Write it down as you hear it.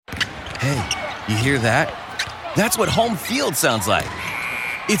Hey, you hear that? That's what home field sounds like.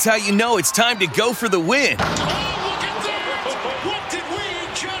 It's how you know it's time to go for the win. Oh, look at that! What did we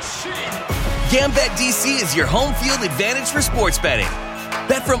just see? Gambit DC is your home field advantage for sports betting.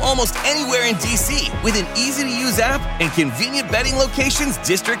 Bet from almost anywhere in DC with an easy-to-use app and convenient betting locations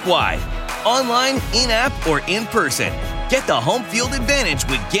district-wide. Online, in-app, or in person. Get the home field advantage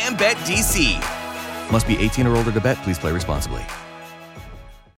with Gambit DC. Must be 18 or older to bet. Please play responsibly.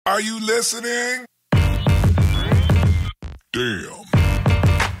 Are you listening? Damn.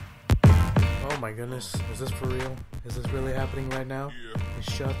 Oh my goodness, is this for real? Is this really happening right now? Yeah. Is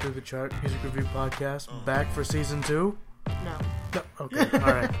Shot Through the Chart Music Review Podcast back for season 2? No. Okay,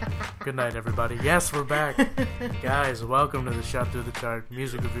 alright. Good night, everybody. Yes, we're back. Guys, welcome to the Shot Through the Chart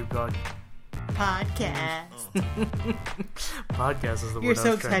Music Review Podcast. Podcast is the You're word I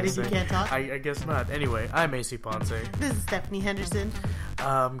so was trying to excited you say. can't talk. I guess not. Anyway, I'm AC Ponce. This is Stephanie Henderson.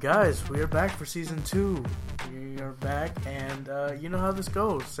 Guys, we are back for season 2. We are back, and you know how this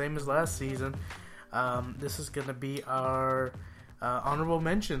goes. Same as last season. This is going to be our honorable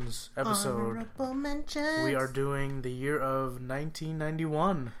mentions episode. Honorable mentions. We are doing the year of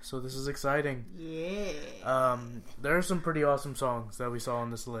 1991, so this is exciting. Yeah. There are some pretty awesome songs that we saw on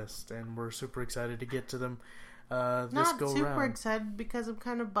this list, and we're super excited to get to them this Not go super round. excited because I'm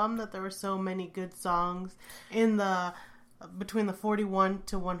kind of bummed that there were so many good songs in the between the 41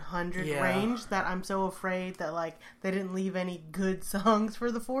 to 100 Yeah. range that I'm so afraid that like they didn't leave any good songs for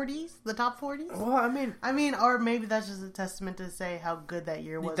the 40s, the top 40s. Well, I mean, or maybe that's just a testament to say how good that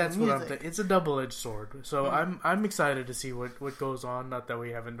year was. that's in what I'm music. thinking. It's a double-edged sword, so I'm excited to see what goes on. Not that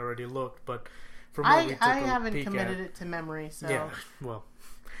we haven't already looked, but from what we took I a haven't peek committed at, it to memory, so yeah. Well,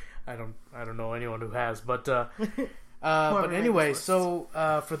 I don't know anyone who has, but Whoever but made anyway, this list.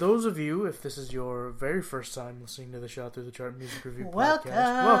 so for those of you, if this is your very first time listening to the Shot Through the Chart Music Review welcome.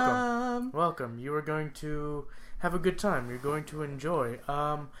 podcast, welcome. You are going to have a good time. You're going to enjoy.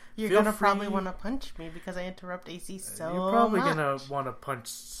 You're feel gonna probably free- want to punch me because I interrupt AC so You're probably much. gonna want to punch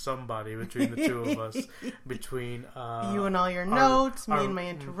somebody between the two of us. Between You and all your notes, me our- and my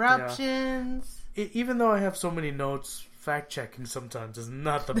interruptions. Even though I have so many notes, fact checking sometimes is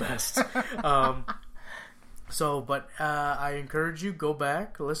not the best. But I encourage you, go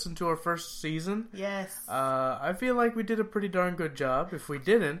back, listen to our first season. Yes. I feel like we did a pretty darn good job. If we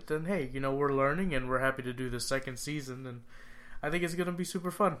didn't, then hey, we're learning and we're happy to do the second season, and I think it's gonna be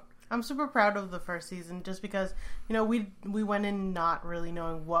super fun. I'm super proud of the first season just because, we went in not really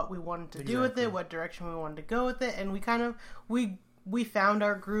knowing what we wanted to do with Exactly. it, what direction we wanted to go with it, and we kind of, we found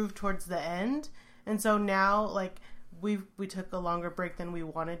our groove towards the end, and so now, like, we took a longer break than we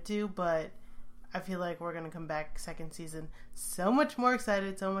wanted to, but I feel like we're going to come back second season so much more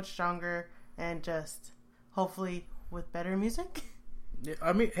excited, so much stronger, and just hopefully with better music. Yeah,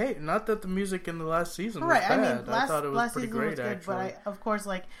 I mean, hey, not that the music in the last season was Right, bad. I mean, I thought it was last pretty season great, was good, actually. but of course,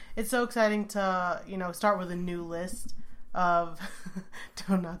 like, it's so exciting to, start with a new list of,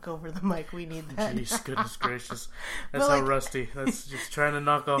 don't knock over the mic, we need that. Jeez, goodness gracious. But, That's how like- rusty. That's just trying to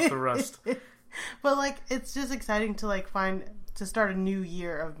knock off the rust. But, like, it's just exciting to, to start a new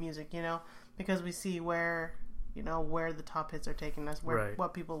year of music, because we see where the top hits are taking us, Right.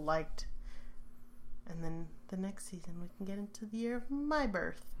 what people liked. And then the next season we can get into the year of my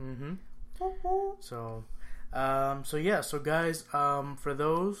birth. Mm-hmm. Woo-woo. So guys, for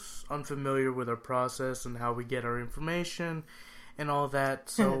those unfamiliar with our process and how we get our information and all that,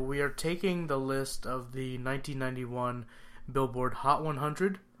 so we are taking the list of the 1991 Billboard Hot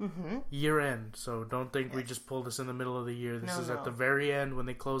 100 year end. So don't think we just pulled this in the middle of the year. This is at the very end when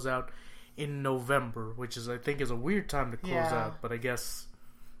they close out in November, which I think is a weird time to close out, but I guess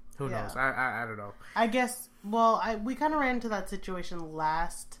who knows? I don't know. I guess, we kind of ran into that situation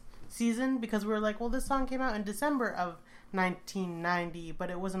last season because we were like, well, this song came out in December of 1990, but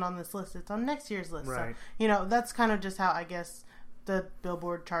it wasn't on this list. It's on next year's list. Right. So, that's kind of just how I guess the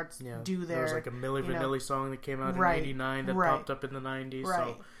Billboard charts do their... There was like a Milli Vanilli song that came out Right, in 89 that right. popped up in the 90s.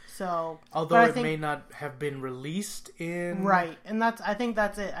 Right. So, Although but I it think, may not have been released in... Right, and I think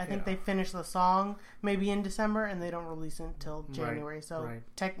that's it. I think they finish the song maybe in December, and they don't release it until January. So,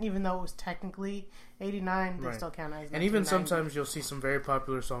 even though it was technically 89, they still count as 1990. And even sometimes you'll see some very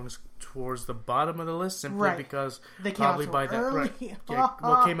popular songs towards the bottom of the list simply because they came out probably so by that... early.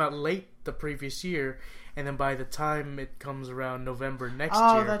 Right, came out late the previous year, and then by the time it comes around November next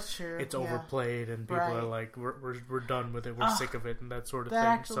year, that's true. it's overplayed, and people are like, we're done with it, we're sick of it, and that sort of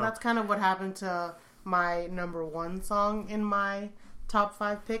thing. That's kind of what happened to my number one song in my top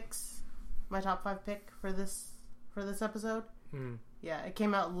 5 picks. My top 5 pick for this episode. Yeah, it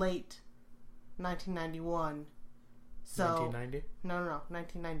came out late 1991. So 1990. No,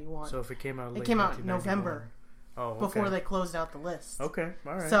 1991. So if it came out, late it came out 1991. November. Oh, okay. Before they closed out the list. Okay,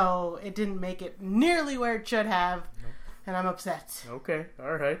 all right. So it didn't make it nearly where it should have, and I'm upset. Okay,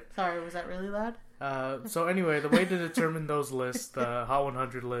 all right. Sorry, was that really loud? So anyway, the way to determine those lists, the Hot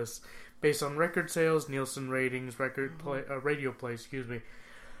 100 lists, based on record sales, Nielsen ratings, radio play, excuse me.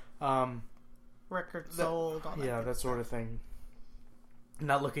 Record sold, all that. Yeah, that sort of thing.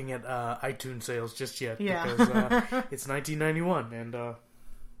 Not looking at iTunes sales just yet, Yeah. because it's 1991, and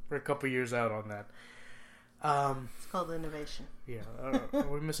we're a couple years out on that. It's called innovation. Yeah, are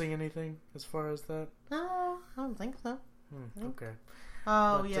we missing anything as far as that? No, I don't think so. Okay.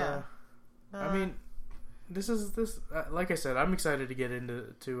 Oh, But, yeah. I mean, this like I said, I'm excited to get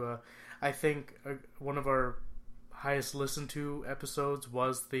into I think one of our highest listened to episodes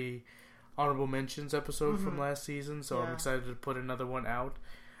was the honorable mentions episode from last season, so I'm Yeah. excited to put another one out.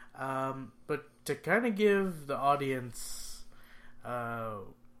 But to kind of give the audience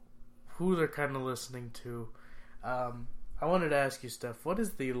who they're kind of listening to, I wanted to ask you, Steph, what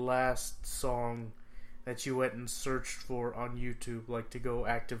is the last song that you went and searched for on YouTube, like to go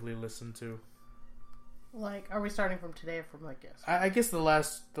actively listen to? Like, are we starting from today or from like yesterday? I guess the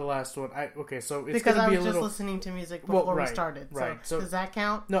last one. Okay, so it's Because gonna I be was a just little. listening to music Well, before right, we started. right. So So- does that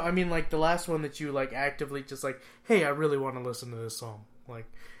count? No, I mean like the last one that you like actively just like, hey, I really want to listen to this song,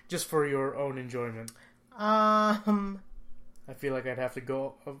 like just for your own enjoyment. I feel like I'd have to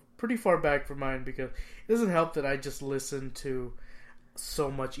go pretty far back for mine because it doesn't help that I just listen to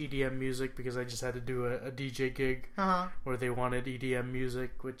so much EDM music because I just had to do a DJ gig where they wanted EDM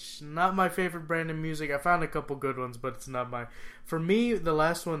music, which not my favorite brand of music. I found a couple good ones, but it's not my. For me, the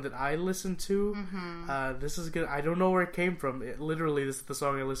last one that I listened to, this is good. I don't know where it came from. This is the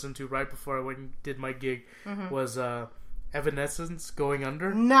song I listened to right before I went and did my gig. Was Evanescence, Going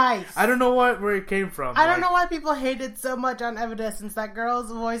Under. Nice. I don't know where it came from. I don't know why people hated so much on Evanescence. That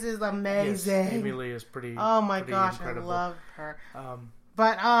girl's voice is amazing. Yes, Amy Lee is pretty. Oh my pretty gosh, incredible. I love her.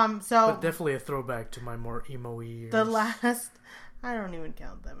 But So definitely a throwback to my more emo-y years. the last, I don't even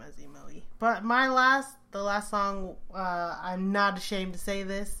count them as emo-y. But the last song, I'm not ashamed to say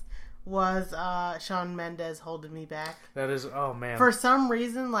this, was Shawn Mendes, Holding Me Back. That is, oh man. For some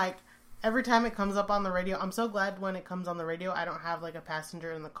reason, like, every time it comes up on the radio, I'm so glad when it comes on the radio, I don't have, like, a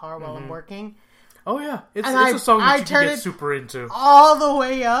passenger in the car while I'm working. Oh yeah, it's And a song that I you turn can get it super into. All the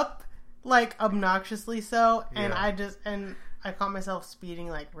way up, like, obnoxiously so, and Yeah. I caught myself speeding,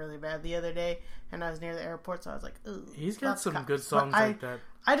 like, really bad the other day, and I was near the airport, so I was like, ooh. He's got that's some kind- good songs but like that.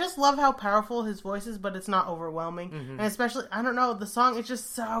 I just love how powerful his voice is, but it's not overwhelming. And especially, I don't know, the song is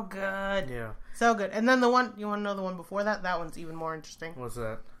just so good. Yeah. So good. And then the one, you want to know the one before that? That one's even more interesting. What's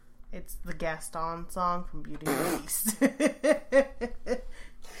that? It's the Gaston song from Beauty and the Beast.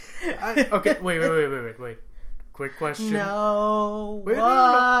 Okay, wait. Quick question. No Wait,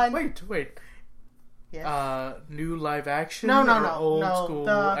 one. no. Wait. Yes. New live action? No, or old no, school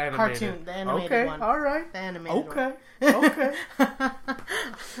the animated? cartoon, the animated okay, one. all right. The animated Okay, one. okay.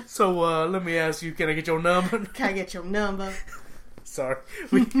 So, let me ask you, can I get your number? Can I get your number? Sorry.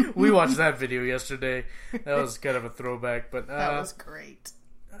 We watched that video yesterday. That was kind of a throwback, but... That was great.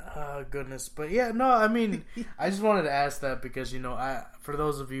 Goodness. But yeah, no, I mean, I just wanted to ask that because, for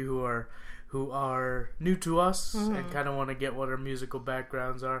those of you who are new to us and kind of want to get what our musical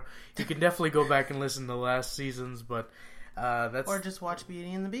backgrounds are, you can definitely go back and listen to last season's, but that's... Or just watch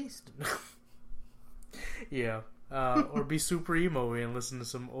Beauty and the Beast. Yeah. Or be super emo and listen to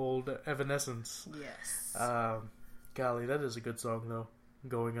some old Evanescence. Yes. Golly, that is a good song, though.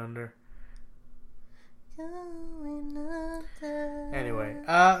 Going Under. Going under. Anyway,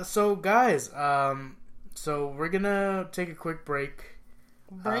 so guys, so we're gonna take a quick break.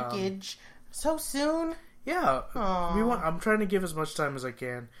 Breakage. So soon? Yeah, Aw. I'm trying to give as much time as I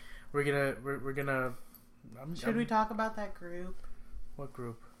can. We're gonna. Should we talk about that group What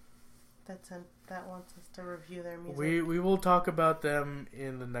group? that wants us to review their music? We will talk about them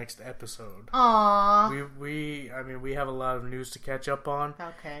in the next episode. Aww. We have a lot of news to catch up on.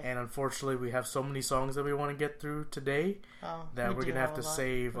 Okay. And unfortunately, we have so many songs that we want to get through today that we're do gonna have to a lot.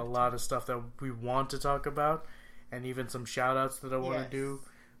 save a lot of stuff that we want to talk about, and even some shout outs that I want Yes. to do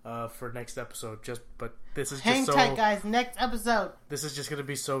for next episode. But this is Hang just tight, guys. Next episode. This is just gonna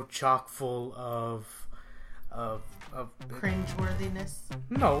be so chock full of Cringeworthiness.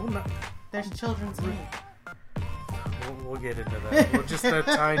 no, not, There's children's meat. we'll get into that. Well, just a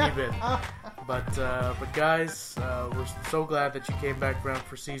tiny bit. But guys, we're so glad that you came back around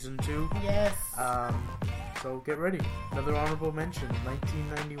for season 2. Yes. So get ready. Another honorable mention,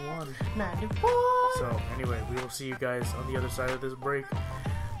 1991. 94. So anyway, we will see you guys on the other side of this break.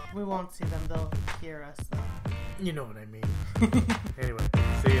 We won't see them. They'll hear us, though. You know what I mean. Anyway,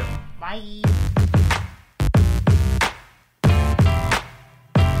 see ya. Bye.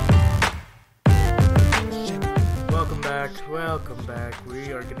 Welcome back.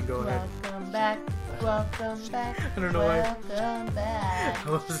 We are gonna go ahead. Welcome back. I don't know why. Welcome back.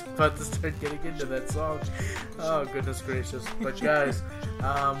 I was about to start getting into that song. Oh, goodness gracious. But guys,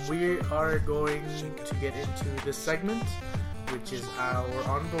 we are going to get into this segment, which is our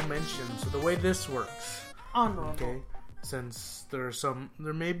honorable mention. So the way this works. Honorable. Okay. Since there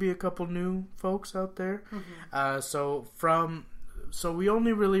may be a couple new folks out there. So we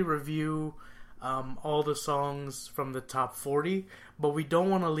only really review all the songs from the top 40, but we don't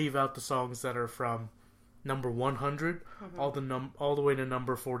want to leave out the songs that are from number 100 all the way to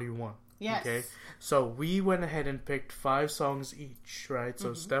number 41. Yes. Okay. So we went ahead and picked 5 songs each, right?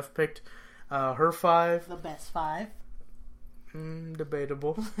 So Steph picked her 5. The best 5.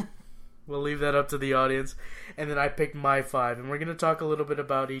 Debatable. We'll leave that up to the audience. And then I picked my 5, and we're going to talk a little bit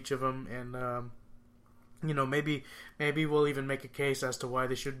about each of them, and maybe we'll even make a case as to why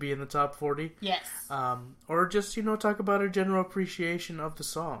they should be in the top 40. Yes. Or just, talk about our general appreciation of the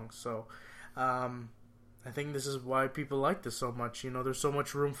song. So, I think this is why people like this so much. There's so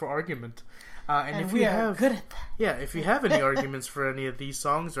much room for argument. And if we you are have, good at that. Yeah, if you have any arguments for any of these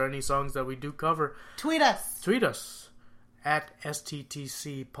songs or any songs that we do cover, tweet us at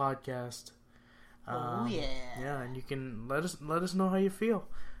STTC Podcast. Oh yeah. Yeah, and you can let us know how you feel.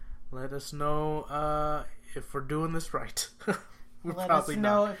 Let us know if we're doing this right. Let us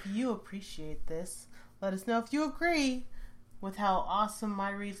know if you appreciate this. Let us know if you agree with how awesome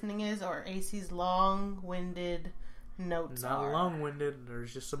my reasoning is, or AC's long-winded notes Not are. long-winded.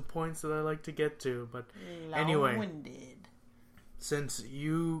 There's just some points that I like to get to. But Long-winded. Anyway, since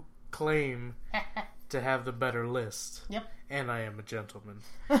you claim to have the better list, Yep. and I am a gentleman,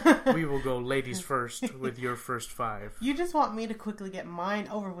 we will go ladies first with your first 5. You just want me to quickly get mine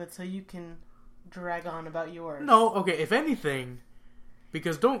over with so you can drag on about yours. No, okay, if anything,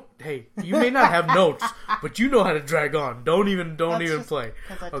 because you may not have notes, but you know how to drag on. Don't even play.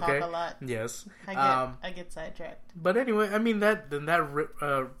 Because I okay? talk a lot. Yes. I get sidetracked. But anyway, I mean that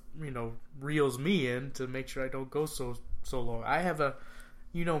reels me in to make sure I don't go so long. I have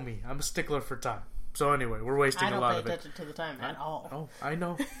me, I'm a stickler for time. So anyway, we're wasting a lot of it. I don't pay attention to the time at all. Oh, I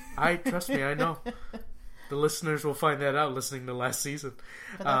know. Trust me, I know. The listeners will find that out listening to last season.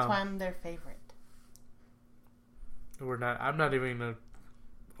 But that's why I'm their favorite. I'm not even going to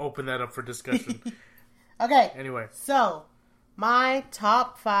open that up for discussion. Okay. Anyway. So, my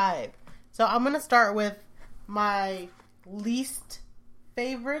top 5. So, I'm going to start with my least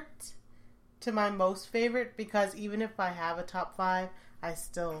favorite to my most favorite, because even if I have a top 5, I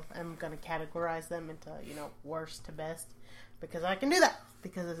still am going to categorize them into, worst to best, because I can do that,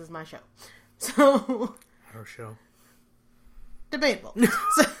 because this is my show. So, our show. Debatable.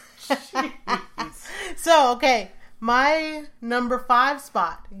 So, okay. My number 5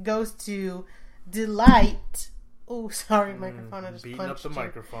 spot goes to Delight. Oh, sorry, microphone. I just beating punched up the you.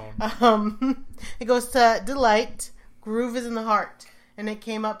 microphone. It goes to Delight. Groove is in the Heart. And it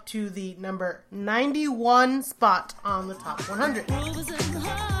came up to the number 91 spot on the top 100. So,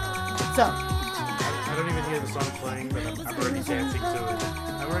 I don't even hear the song playing, but I'm already dancing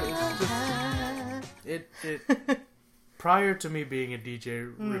to it. Prior to me being a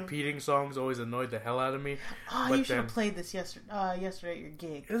DJ, repeating songs always annoyed the hell out of me. Oh, but you should have played this yesterday at your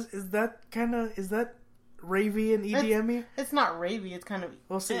gig. Is that ravey and EDM-y? It's not ravey. It's kind of.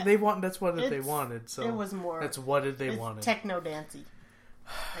 Well, see, that's what they wanted. So it was more. That's what they wanted. Techno dancey,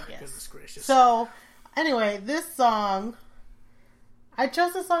 I guess. Goodness gracious. So, anyway, this song, I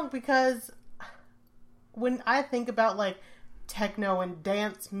chose this song because when I think about like techno and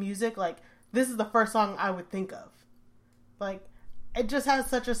dance music, like this is the first song I would think of. Like, it just has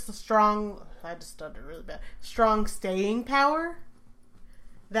such a strong, I just stuttered really bad, strong staying power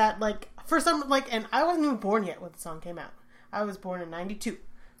that, like, for some, like, and I wasn't even born yet when the song came out. I was born in 92.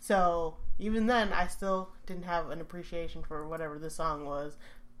 So, even then, I still didn't have an appreciation for whatever this song was.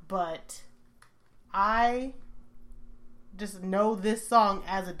 But I just know this song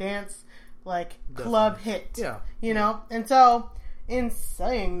as a dance, like, club hit. Yeah. You know? And so, in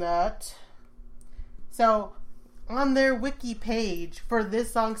saying that, so on their wiki page for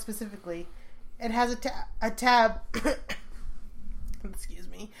this song specifically, it has a tab excuse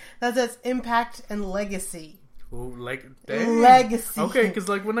me, that says Impact and Legacy. Ooh, Legacy. Okay, because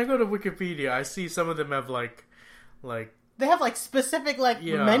like when I go to Wikipedia, I see some of them have like they have like specific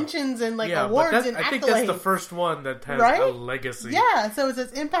mentions and awards and accolades. I think that's the first one that has a legacy. Yeah, so it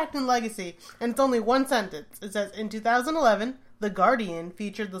says Impact and Legacy, and it's only one sentence. It says, in 2011, The Guardian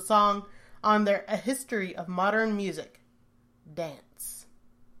featured the song on their A History of Modern Music, Dance.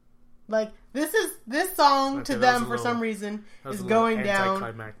 Like, this song to them for some reason is going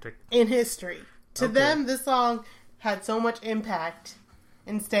down in history. To them, this song had so much impact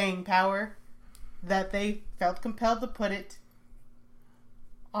and staying power that they felt compelled to put it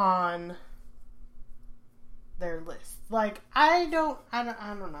on their list. Like, I don't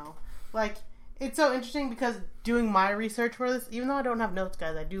know. Like, it's so interesting because doing my research for this, even though I don't have notes,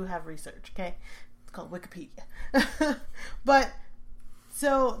 guys, I do have research, okay? It's called Wikipedia. But,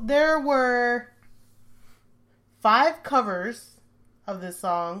 so, there were 5 covers of this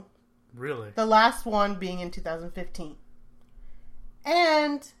song. Really? The last one being in 2015.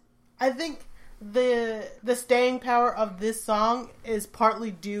 And I think the staying power of this song is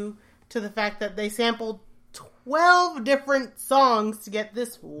partly due to the fact that they sampled 12 different songs to get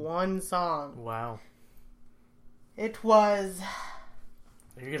this one song. Wow. It was...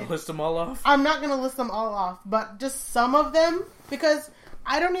 Are you going to list them all off? I'm not going to list them all off, but just some of them, because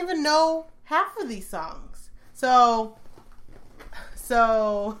I don't even know half of these songs. So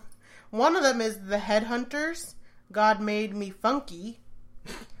one of them is The Headhunters, God Made Me Funky,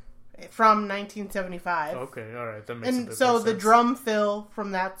 from 1975. Okay, alright, that makes sense. And so the drum fill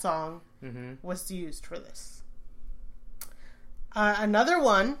from that song was used for this. Another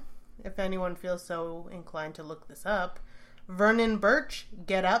one, if anyone feels so inclined to look this up, Vernon Birch,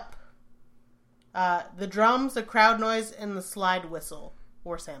 Get Up. The drums, the crowd noise, and the slide whistle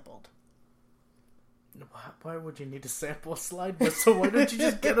were sampled. Why would you need to sample a slide whistle? Why don't you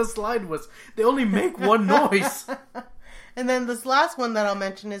just get a slide whistle? They only make one noise. And then this last one that I'll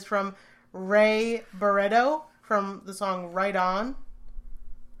mention is from Ray Barretto from the song Right On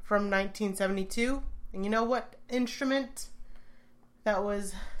from 1972. And you know what instrument that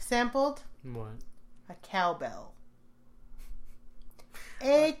was sampled? What? A cowbell.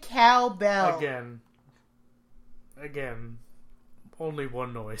 A cowbell. Again, only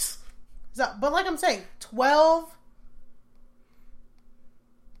one noise. So, but like I'm saying, 12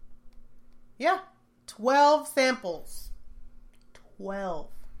 samples. 12.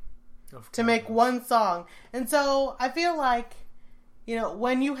 To make one song. And so, I feel like, you know,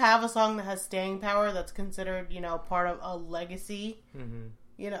 when you have a song that has staying power that's considered, you know, part of a legacy,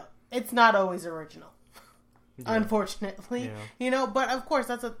 you know, it's not always original. Yeah. Unfortunately. Yeah. You know, but of course,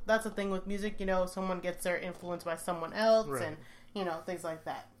 that's a thing with music, you know, someone gets their influence by someone else and, you know, things like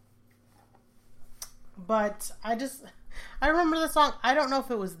that. But I remember the song. I don't know if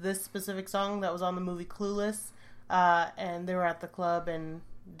it was this specific song that was on the movie Clueless, and they were at the club and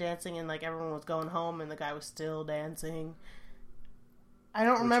dancing, and like everyone was going home, and the guy was still dancing. I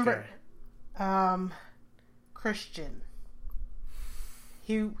don't remember. Christian.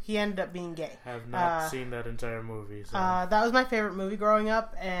 He ended up being gay. Have not seen that entire movie. So. That was my favorite movie growing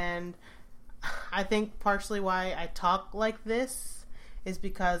up, and I think partially why I talk like this is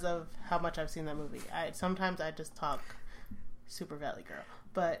because of how much I've seen that movie. Sometimes I just talk super Valley Girl,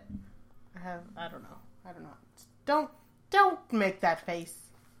 but I don't know. Don't make that face.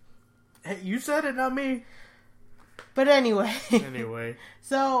 Hey, you said it, not me. But anyway.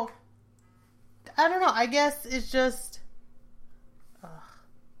 So, I don't know. I guess it's just...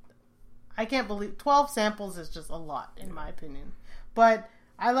 I can't believe... 12 samples is just a lot, in my opinion. But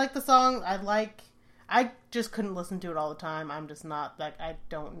I like the song. I just couldn't listen to it all the time. I'm just not... Like, I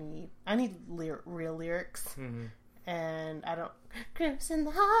need real lyrics. Mm-hmm. And I don't... Grips in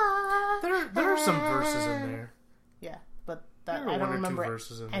the heart. There are some verses in there. Yeah, but I don't remember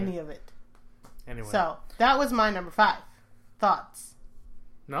any of it. Anyway. So, that was my number 5. Thoughts?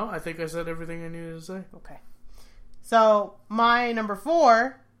 No, I think I said everything I needed to say. Okay. So, my number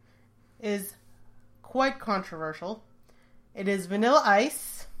 4 is quite controversial. It is Vanilla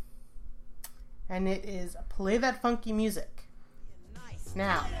Ice, and it is Play That Funky Music.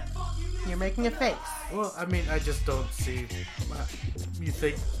 Now, you're making a face. Well, I mean, I just don't see...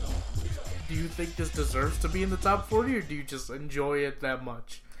 Do you think this deserves to be in the top 40, or do you just enjoy it that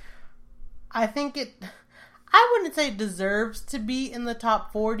much? I think I wouldn't say it deserves to be in the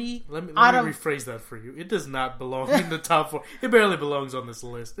top 40. Let me rephrase that for you. It does not belong in the top 40. It barely belongs on this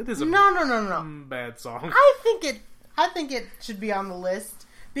list. It is a bad song. I think it should be on the list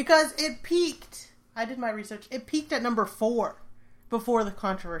because it peaked. I did my research. It peaked at number 4 before the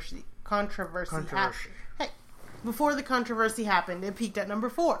controversy happened. Hey, before the controversy happened, it peaked at number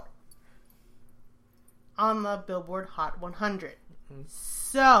 4 on the Billboard Hot 100. Mm-hmm.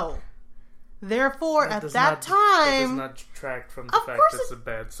 So, therefore, at that time... That does not detract from the fact that it's a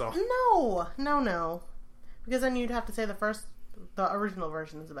bad song. No. Because then you'd have to say the original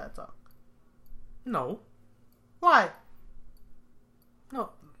version is a bad song. No. Why? No.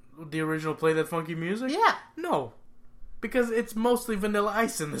 the original Play That Funky Music? Yeah. No. Because it's mostly Vanilla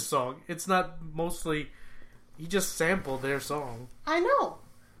Ice in this song. It's not mostly... He just sampled their song. I know.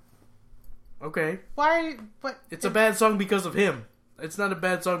 Okay. Why are you... But It's a bad song because of him. It's not a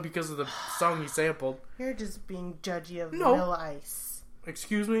bad song because of the song he sampled. You're just being judgy of No. Vanilla Ice.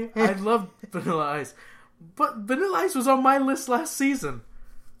 Excuse me? I love Vanilla Ice. But Vanilla Ice was on my list last season.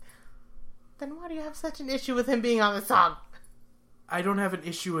 Then why do you have such an issue with him being on the song? I don't have an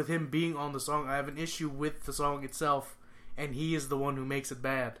issue with him being on the song. I have an issue with the song itself. And he is the one who makes it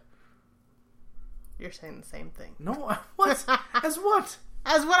bad. You're saying the same thing. No, what? As what?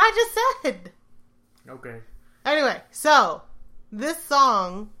 As what I just said. Okay. Anyway, so this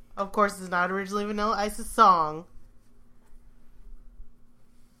song, of course, is not originally Vanilla Ice's song.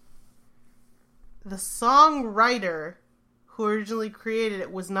 The songwriter who originally created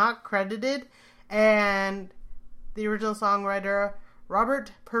it was not credited, and the original songwriter,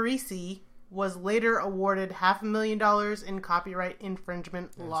 Robert Parisi, was later awarded $500,000 in copyright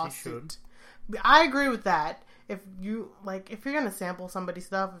infringement lawsuit. I agree with that. If you're gonna sample somebody's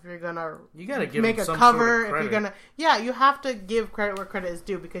stuff, if you're gonna make a some cover, sort of if you're gonna, you have to give credit where credit is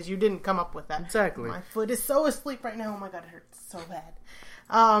due because you didn't come up with that. Exactly. My foot is so asleep right now. Oh my god, it hurts so bad.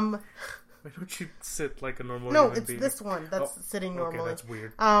 Why don't you sit like a normal No, human it's being? this one that's sitting normally. Okay, that's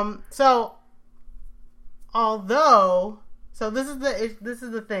weird. So this is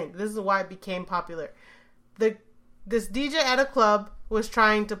the thing. This is why it became popular. This DJ at a club was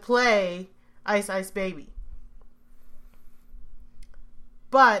trying to play Ice Ice Baby.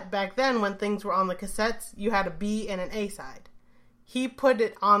 But back then, when things were on the cassettes, you had a B and an A side. He put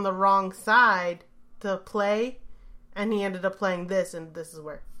it on the wrong side to play, and he ended up playing this, and this is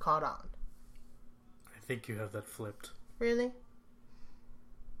where it caught on. I think you have that flipped. Really?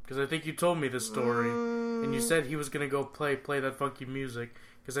 Because I think you told me this story, and you said he was going to go play That Funky Music,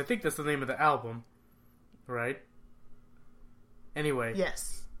 because I think that's the name of the album, right? Anyway.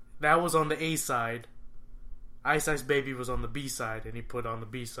 Yes. That was on the A side. Ice Ice Baby was on the B side, and he put on the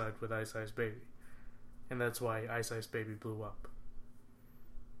B side with Ice Ice Baby. And that's why Ice Ice Baby blew up.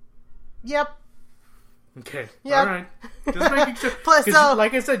 Yep. Okay. Yep. Alright. Just making sure. Plus, so,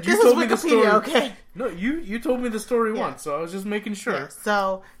 like I said, you this told is me the Wikipedia, story. okay. No, you told me the story once, so I was just making sure.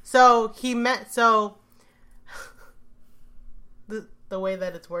 Yeah, the way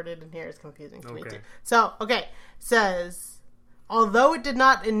that it's worded in here is confusing to me too. So, says, although it did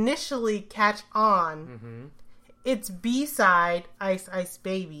not initially catch on, its B-side, Ice Ice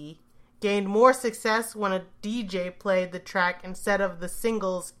Baby, gained more success when a DJ played the track instead of the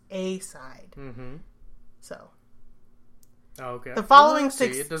single's A-side. So. Oh, okay. The following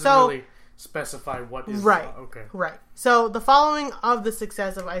it doesn't really specify what is... Right. Okay. Right. So, the following of the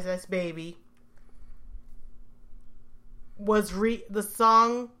success of Ice Ice Baby was the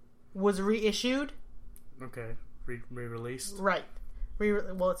song was reissued. Okay. Re-released? Right.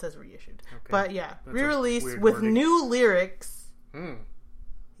 Well, it says reissued. Okay. But yeah, That's re-released with wording. new lyrics.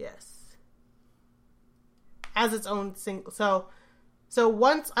 Yes. As its own single. So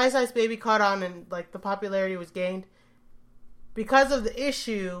once Ice Ice Baby caught on and like the popularity was gained, because of the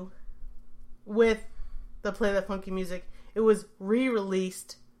issue with the Play That Funky Music, it was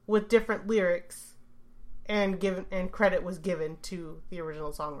re-released with different lyrics and credit was given to the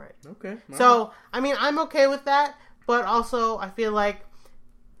original songwriter. Okay. So, I mean, I'm okay with that, but also I feel like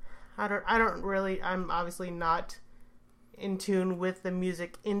I'm obviously not in tune with the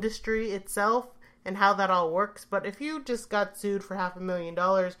music industry itself and how that all works, but if you just got sued for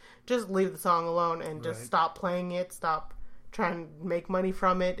 $500,000, just leave the song alone and just stop playing it, stop trying to make money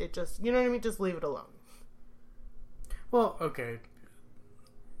from it. It just, you know what I mean? Just leave it alone. Well, okay.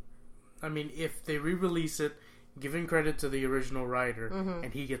 I mean, if they re-release it, giving credit to the original writer,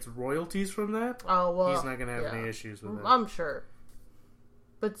 and he gets royalties from that, he's not going to have any issues with it. I'm sure.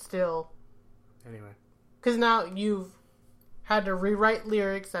 But still. Anyway. Because now you've had to rewrite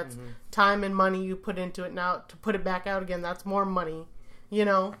lyrics. That's time and money you put into it. Now, to put it back out again, that's more money. You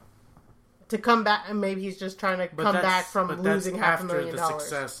know? To come back, and maybe he's just trying to come back from losing $500,000. After the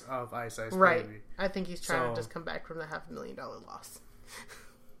success of Ice Ice right. Baby. I think he's trying to just come back from the $500,000 loss.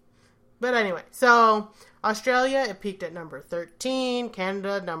 But anyway, so Australia, it peaked at number 13.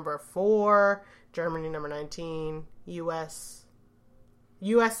 Canada, number 4. Germany, number 19. US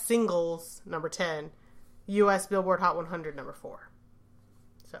singles, number 10. US Billboard Hot 100, number 4.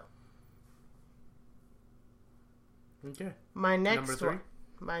 So. Okay. My next one.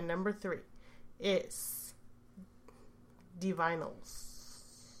 My number 3 is Divinals.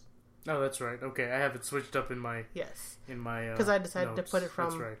 Oh, that's right. Okay, I have it switched up in my... Yes. Because I decided to put it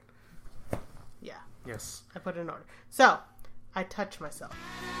from... That's right. Yeah. Yes. I put it in order. So, I Touch Myself.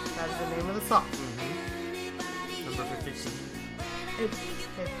 That is the name of the song. Number 52. It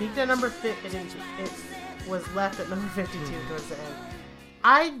peaked at number 50. It didn't peak. It was left at number 52 towards the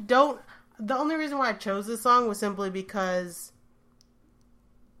end. The only reason why I chose this song was simply because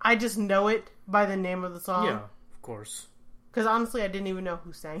I just know it by the name of the song. Yeah, of course. Because honestly, I didn't even know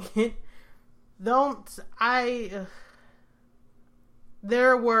who sang it.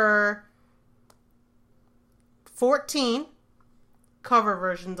 There were 14 cover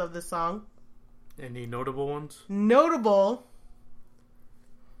versions of this song. Any notable ones? Notable.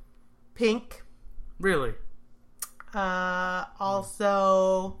 Pink. Really?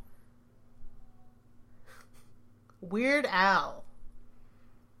 Also, Weird Al.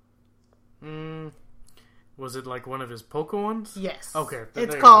 Was it like one of his polka ones? Yes. Okay.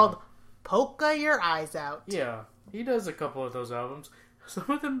 It's called Polka Your Eyes Out. Yeah. He does a couple of those albums. Some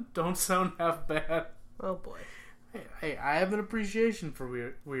of them don't sound half bad. Oh boy. Hey, I have an appreciation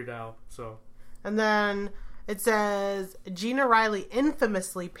for Weird Al, so. And then it says Gina Riley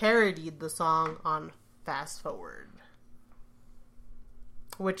infamously parodied the song on Fast Forward,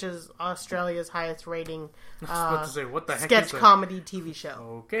 which is Australia's highest rating I was about to say, what the heck sketch is that? comedy TV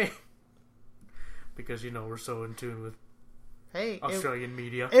show. Okay. Because, we're so in tune with Australian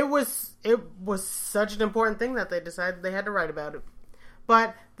media. It was such an important thing that they decided they had to write about it.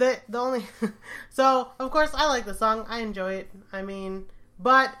 But the only... So, of course, I like the song. I enjoy it. I mean...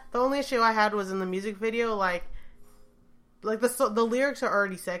 But the only issue I had was in the music video, like the lyrics are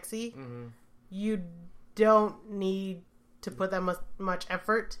already sexy. Mm-hmm. You don't need to put that much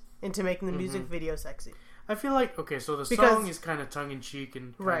effort into making the music video sexy. I feel like, so the song is kind of tongue-in-cheek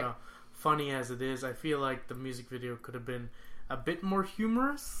and kind of funny as it is. I feel like the music video could have been a bit more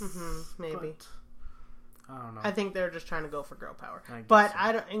humorous. Mm-hmm, maybe. But I don't know. I think they're just trying to go for girl power. But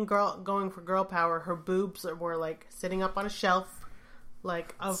going for girl power, her boobs were like sitting up on a shelf.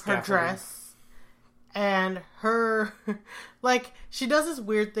 Her dress, and her, she does this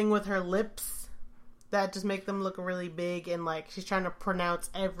weird thing with her lips that just make them look really big, and, she's trying to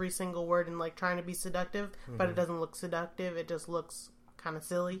pronounce every single word and, trying to be seductive, but it doesn't look seductive, it just looks kind of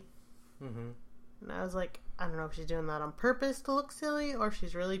silly. Mm-hmm. And I was like, I don't know if she's doing that on purpose to look silly, or if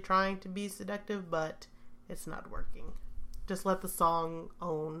she's really trying to be seductive, but it's not working. Just let the song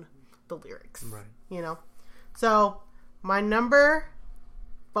own the lyrics. Right. So, my number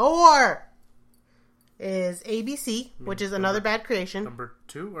 4 is ABC, which is Another Bad Creation. Number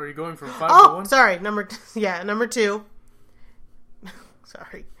 2? Are you going from 5 to 1? Sorry. Number 2.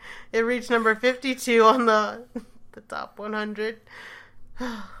 Sorry. It reached number 52 on the top 100.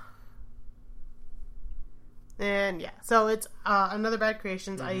 And yeah, so it's Another Bad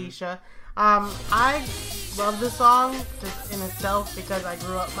Creation's Aisha. I love this song just in itself because I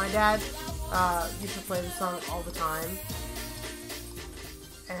grew up, my dad used to play this song all the time.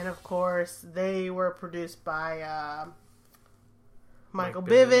 And of course, they were produced by Michael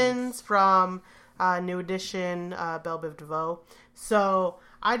Bivins from New Edition, Belle Biv DeVoe. So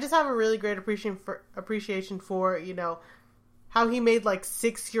I just have a really great appreciation for how he made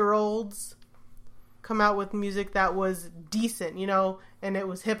 6-year-olds come out with music that was decent, and it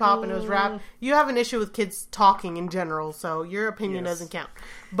was hip hop and it was rap. You have an issue with kids talking in general, so your opinion doesn't count.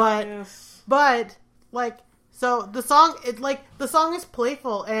 But so the song, the song is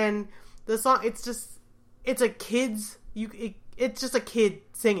playful, and the song, it's just a kid's, it's just a kid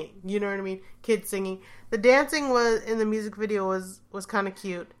singing, you know what I mean? Kids singing. The dancing in the music video was kind of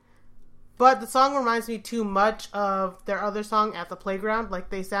cute, but the song reminds me too much of their other song, At the Playground.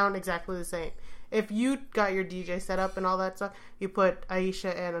 They sound exactly the same. If you got your DJ set up and all that stuff, you put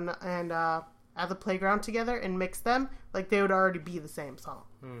Aisha and At the Playground together and mix them, they would already be the same song.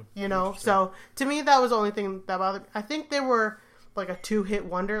 So to me, that was the only thing that bothered me. I think they were a 2-hit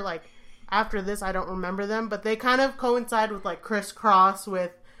wonder. After this, I don't remember them, but they kind of coincide with Crisscross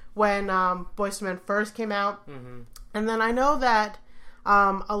with when Boyz II Men first came out. Mm-hmm. And then I know that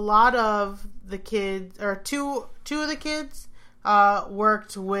a lot of the kids, or two of the kids,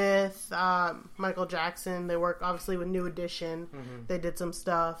 worked with Michael Jackson. They worked obviously with New Edition. Mm-hmm. They did some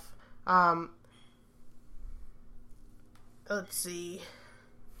stuff. Let's see.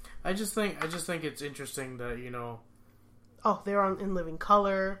 I just think it's interesting that they were in Living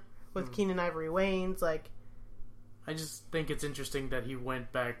Color with Keenan Ivory Wayans. I just think it's interesting that he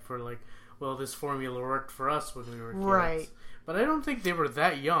went back for this formula worked for us when we were kids. Right. But I don't think they were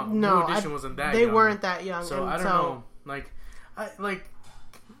that young. No, New Edition wasn't that young. They weren't that young. So I don't know.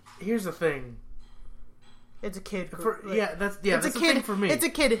 Here's the thing. It's a kid group. That's the thing for me. It's a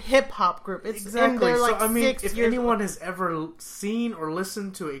kid hip hop group. It's exactly. And they're like so I mean, 6 if years anyone old. has ever seen or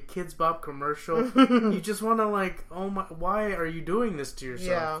listened to a Kids Bop commercial, you just want to like, oh my, why are you doing this to yourself?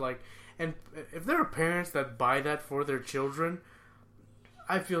 Yeah. Like, and if there are parents that buy that for their children,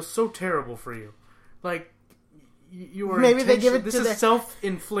 I feel so terrible for you. Like, you are Maybe they give it this to is their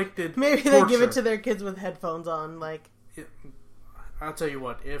self-inflicted. Maybe torture. they give it to their kids with headphones on. Like, I'll tell you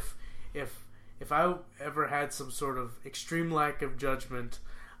what, if I ever had some sort of extreme lack of judgment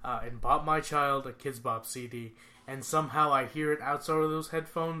and bought my child a Kids Bop CD, and somehow I hear it outside of those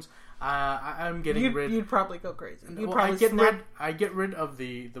headphones, I'm getting rid. You'd probably go crazy. You'd Well, probably I get rid of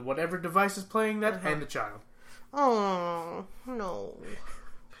the whatever device is playing that and the child. Oh no,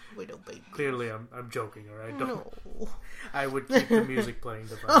 little baby. Clearly, I'm joking. All right, No. I would keep the music playing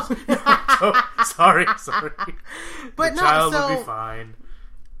device. Oh, sorry. But the no, child so would be fine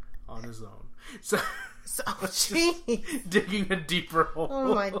on his own. So jeez. digging a deeper hole.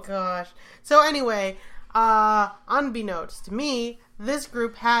 Oh my gosh. So anyway, unbeknownst to me, this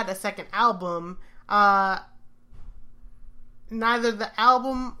group had a second album. Neither the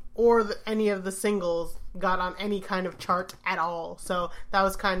album or any of the singles got on any kind of chart at all. So that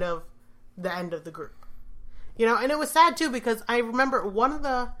was kind of the end of the group. You know, and it was sad too because I remember one of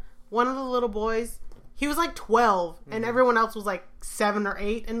the little boys, he was like 12 and everyone else was like 7 or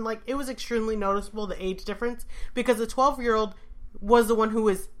 8, and like it was extremely noticeable, the age difference, because the 12-year-old was the one who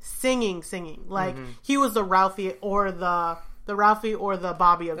was singing. Like he was the Ralphie or the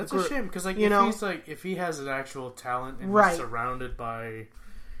Bobby of That's the group. a shame because like if he has an actual talent and Right. he's surrounded by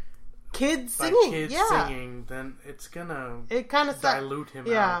kids by singing, kids yeah. singing, then it's gonna It kind of dilute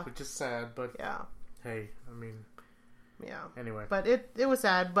him out, which is sad. But Yeah. hey, I mean, Yeah. anyway. But it was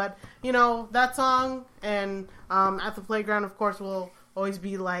sad. But, you know, that song and At the Playground, of course, will always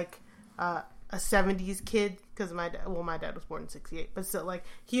be like a 70s kid. Because my dad was born in 68. But still, like,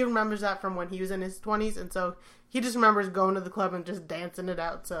 he remembers that from when he was in his 20s. And so he just remembers going to the club and just dancing it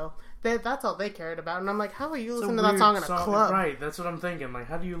out. So that's all they cared about. And I'm like, how are you listening to that song in a club? Right, that's what I'm thinking. Like,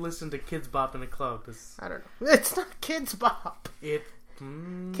 how do you listen to Kids Bop in a club? I don't know. It's not Kids Bop. Kids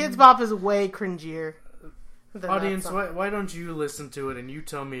Kids Bop is way cringier. Audience, why don't you listen to it and you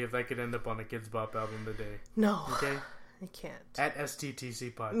tell me if that could end up on a Kids Bop album today? No. Okay? I can't. At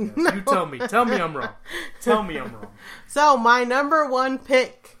STTC Podcast. No. You tell me. Tell me I'm wrong. Tell me I'm wrong. So, my number one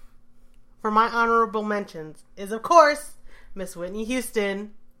pick for my honorable mentions is, of course, Miss Whitney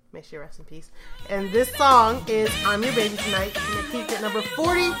Houston. May she rest in peace. And this song is I'm Your Baby Tonight. And it peaked at number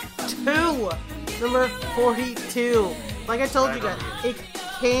 42. Number 42. Like I told you guys, it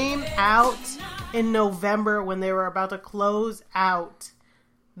came out in November when they were about to close out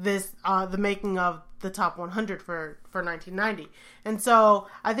this, the making of the top 100 for 1990. And so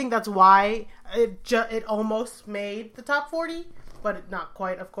I think that's why it almost made the top 40, but not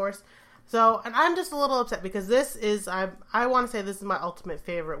quite, of course. So, and I'm just a little upset because this is, I want to say this is my ultimate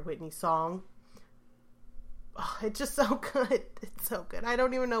favorite Whitney song. Oh, it's just so good. It's so good. I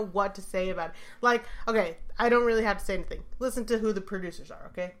don't even know what to say about it. Like, okay, I don't really have to say anything. Listen to who the producers are,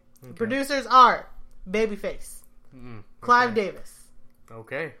 okay? The producers are Babyface, Clive Davis,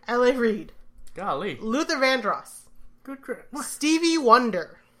 L.A. Reid, golly, Luther Vandross, good crap, Stevie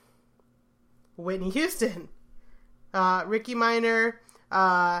Wonder, Whitney Houston, Ricky Minor,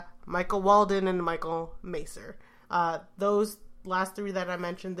 Michael Walden, and Michael Macer. Those last three that I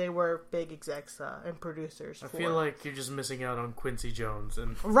mentioned, they were big execs and producers. I feel like you're just missing out on Quincy Jones.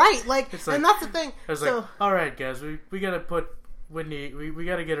 And right, like, and that's the thing. I was like, all right, guys, we gotta put Whitney, we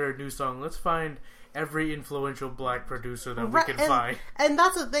gotta get her a new song. Let's find every influential black producer that we can find. And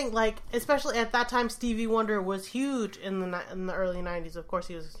that's the thing, like, especially at that time, Stevie Wonder was huge in the early 90s. Of course,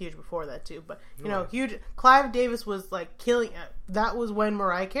 he was huge before that, too. But, you know, huge. Clive Davis was, like, killing it. That was when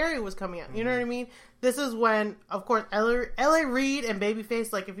Mariah Carey was coming out. You know what I mean? This is when, of course, L.A. Reid and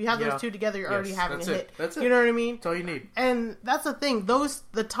Babyface, like, if you have those two together, you're already having a hit. That's it. You know what I mean? That's all you need. And that's the thing.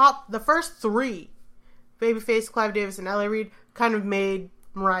 The first three, Babyface, Clive Davis, and L.A. Reid, kind of made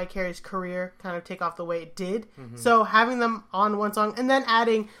Mariah Carey's career kind of take off the way it did. So having them on one song and then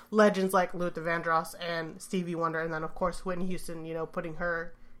adding legends like Luther Vandross and Stevie Wonder and then of course Whitney Houston, you know, putting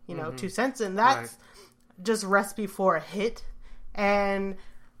her, you know, 2 cents in, that's just recipe for a hit. And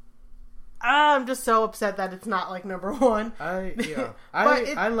I'm just so upset that it's not like number one. I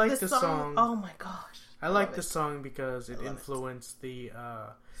like the song. Oh my gosh. I like the song because it influenced the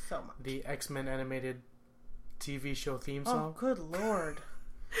so much. The X-Men animated TV show theme song. Oh, good lord.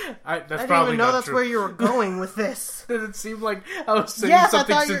 I didn't even know that's where you were going with this. Did it seem like I was saying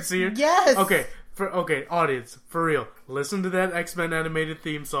something sincere? Yes. Okay, Okay, audience, for real. Listen to that X-Men animated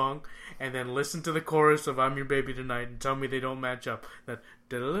theme song, and then listen to the chorus of "I'm Your Baby Tonight" and tell me they don't match up. That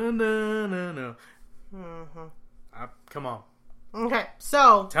da-da-da-da-da-da. Come on. Okay,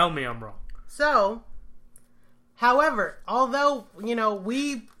 so Tell me I'm wrong. So, however, although,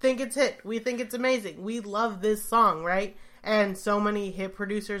 we think it's hit, we think it's amazing, we love this song, right? And so many hit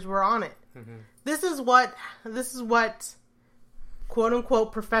producers were on it. Mm-hmm. This is what, quote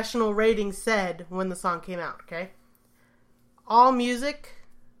unquote, professional ratings said when the song came out, okay? All Music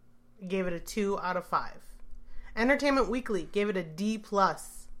gave it a 2 out of 5. Entertainment Weekly gave it a D+.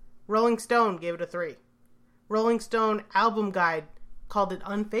 Rolling Stone gave it a 3. Rolling Stone Album Guide called it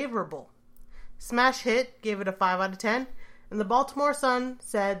unfavorable. Smash Hit gave it a 5 out of 10, and the Baltimore Sun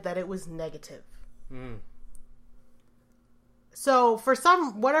said that it was negative. So, for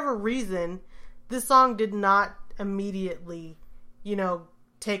whatever reason, this song did not immediately,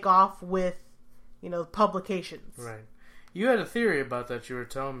 take off with, publications. Right. You had a theory about that you were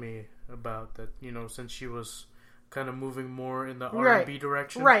telling me about, that, since she was kind of moving more in the R&B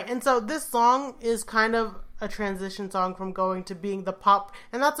direction. Right, and so this song is kind of a transition song from going to being the pop,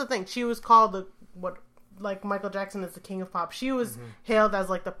 and that's the thing, she was called like Michael Jackson is the king of pop. She was hailed as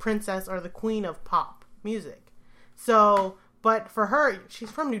like the princess or the queen of pop music. So, but for her, she's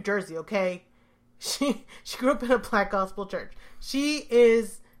from New Jersey, okay? She grew up in a black gospel church. She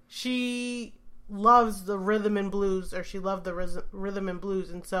loves the rhythm and blues, or she loved the rhythm and blues,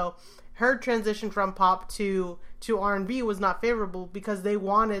 and so her transition from pop to R&B was not favorable because they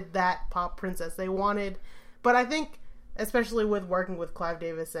wanted that pop princess. They wanted, but I think, especially with working with Clive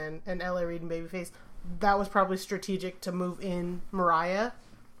Davis and L.A. Reid and Babyface, that was probably strategic to move in Mariah,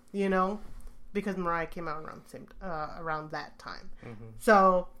 because Mariah came out around that time. Mm-hmm.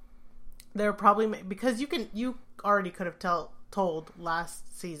 So they're probably, because you already could have told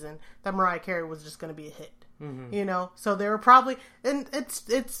last season that Mariah Carey was just going to be a hit. Mm-hmm. So they were probably, and it's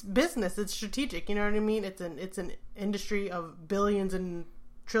business, it's strategic, you know what I mean? It's an industry of billions and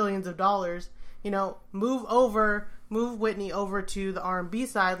trillions of dollars. Move Whitney over to the R&B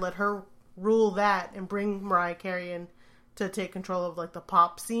side, let her rule that, and bring Mariah Carey in to take control of like the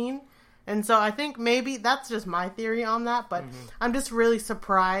pop scene. And so I think maybe that's just my theory on that, but I'm just really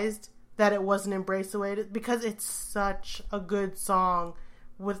surprised that it wasn't embraced the way it is, because it's such a good song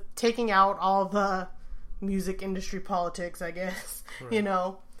with taking out all the music industry politics, I guess,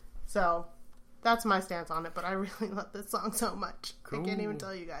 right. So that's my stance on it, but I really love this song so much. Cool. I can't even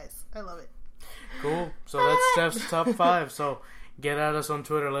tell you guys. I love it. Cool. So that's Steph's top 5. So get at us on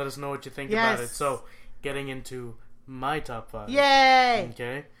Twitter. Let us know what you think about it. So getting into my top 5. Yay!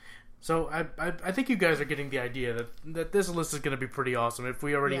 Okay. So I think you guys are getting the idea that this list is going to be pretty awesome. If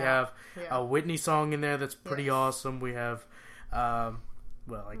we already have a Whitney song in there that's pretty awesome. We have, well,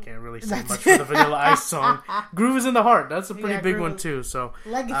 I can't really say much for the Vanilla Ice song. Groove is in the Heart. That's a pretty big one too. So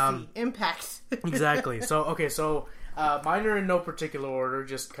Legacy, Impact. Exactly. So okay. So mine are in no particular order,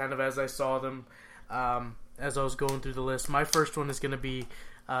 just kind of as I saw them as I was going through the list. My first one is going to be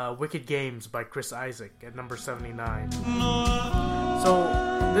Wicked Games by Chris Isaak at number 79. So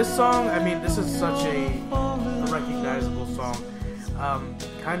this song, I mean, this is such a recognizable song.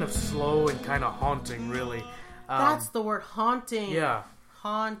 Kind of slow and kind of haunting, really. That's the word, haunting. Yeah.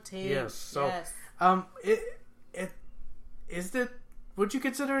 Haunting. Yes. So, would you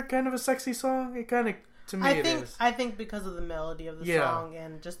consider it kind of a sexy song? It kind of, to me, it is. I think because of the melody of the song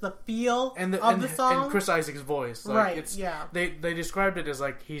and just the feel of the song. And Chris Isaac's voice. Like, right, They described it as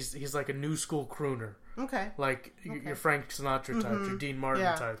like, he's like a new school crooner. Okay. Like, your Frank Sinatra types, your Dean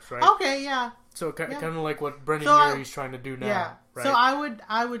Martin types, right? Okay, yeah. So, kind of like what Brendan Urie's trying to do now. Yeah. Right? So,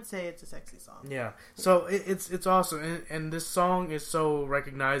 I would say it's a sexy song. Yeah. So, it's awesome. And this song is so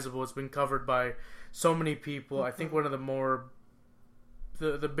recognizable. It's been covered by so many people. Mm-hmm. I think one of the more...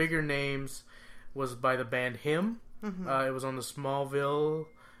 The bigger names was by the band Him. Mm-hmm. It was on the Smallville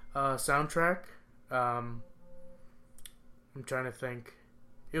soundtrack. I'm trying to think.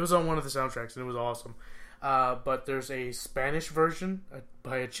 It was on one of the soundtracks, and it was awesome. But there's a Spanish version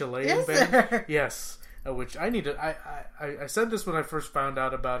by a Chilean band. Yes. Which I need to... I said this when I first found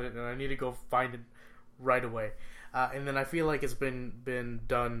out about it, and I need to go find it right away. And then I feel like it's been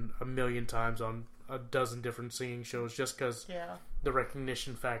done a million times on a dozen different singing shows, just because the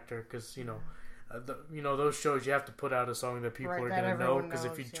recognition factor. Because, those shows, you have to put out a song that people are going to know. Because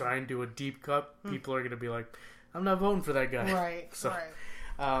if you try and do a deep cut, people are going to be like, I'm not voting for that guy. Right, so, right.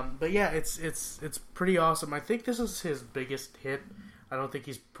 But yeah, it's pretty awesome. I think this is his biggest hit. I don't think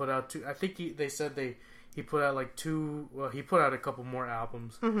he's put out two. I think they said he put out like two. Well, he put out a couple more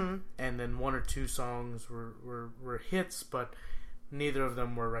albums, and then one or two songs were hits. But neither of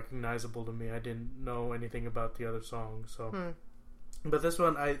them were recognizable to me. I didn't know anything about the other songs, so. But this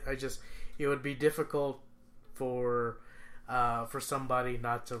one, I just, it would be difficult for somebody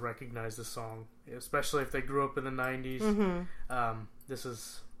not to recognize the song, especially if they grew up in the 90s. This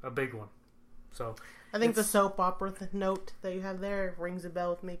is a big one. So I think the soap opera note that you have there rings a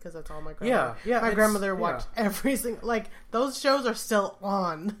bell with me because that's all my grandmother. My grandmother watched every single, like, those shows are still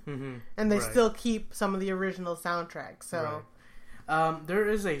on, and they still keep some of the original soundtracks. So there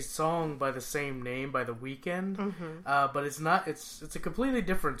is a song by the same name by The Weeknd, but it's not. It's a completely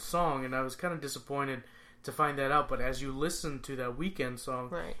different song, and I was kind of disappointed to find that out. But as you listen to that Weeknd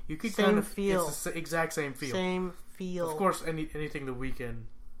song, you could kind of feel it's the exact same feel. Same feel. Of course, anything The Weeknd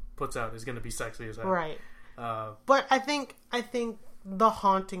puts out is going to be sexy as hell. Right. But I think the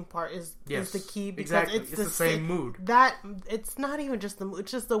haunting part is the key, because it's the same mood. That it's not even just the mood;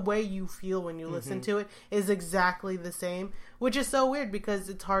 it's just the way you feel when you listen to it is exactly the same, which is so weird because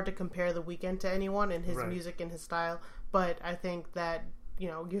it's hard to compare The Weeknd to anyone and his music and his style. But I think that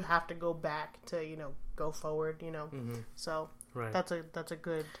you have to go back to go forward. So that's a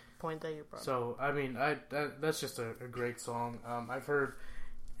good point that you brought. So I mean, that's just a great song. I've heard.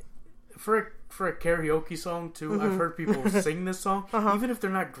 For a karaoke song too, I've heard people sing this song. Even if they're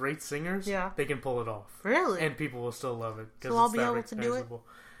not great singers, they can pull it off. Really? And people will still love it. So I'll be able to do it?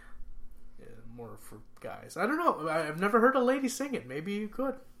 Yeah, more for guys. I don't know. I've never heard a lady sing it. Maybe you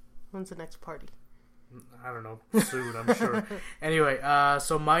could. When's the next party? I don't know. Soon, I'm sure. Anyway,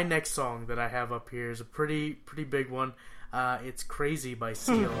 so my next song that I have up here is a pretty big one. It's Crazy by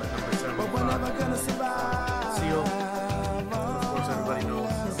Seal at number 75. Seal. Of course, everybody knows.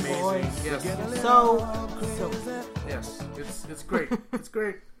 Yes. So yes, it's great. It's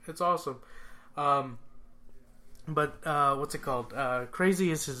great. It's awesome. But what's it called?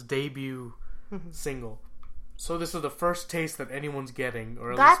 Crazy is his debut single. So this is the first taste that anyone's getting,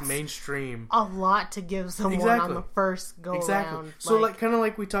 or at least mainstream. A lot to give someone on the first go around. So kind of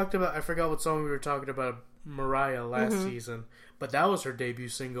like we talked about. I forgot what song we were talking about. Mariah last season, but that was her debut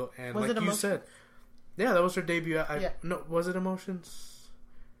single, and was like you said, that was her debut. No, was it Emotions?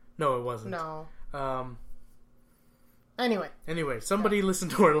 No, it wasn't. No. Anyway, somebody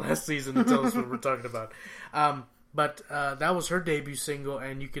listened to her last season to tell us what we're talking about. But that was her debut single,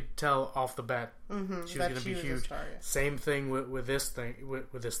 and you could tell off the bat she was going to be huge. Star, Same thing with this thing.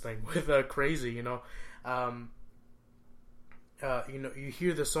 With Crazy. You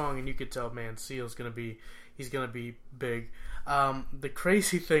hear the song and you could tell, man, Seal's he's gonna be big. The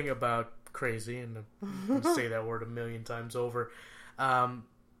crazy thing about Crazy, and I'm gonna say that word a million times over.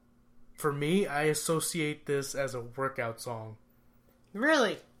 For me, I associate this as a workout song.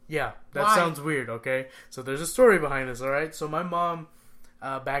 Really? Yeah, that sounds weird, okay? So there's a story behind this, alright? So my mom,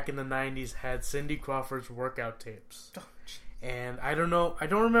 back in the 90s, had Cindy Crawford's workout tapes. And I don't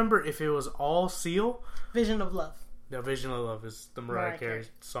remember if it was all Seal. Vision of Love. No, Vision of Love is the Mariah Carey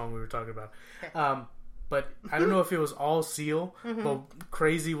song we were talking about. Okay. But I don't know if it was all Seal, but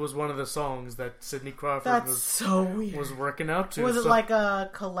Crazy was one of the songs that Cindy Crawford was working out to. Was it like a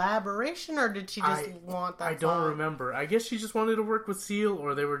collaboration, or did she just want that song? I don't remember. I guess she just wanted to work with Seal,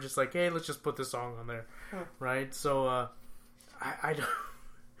 or they were just like, hey, let's just put this song on there. Right? So, I don't...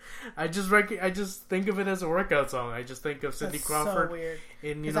 I just think of it as a workout song. I just think of Cindy Crawford. So weird.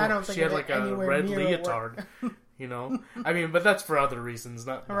 And, she had like a red leotard. I mean, but that's for other reasons,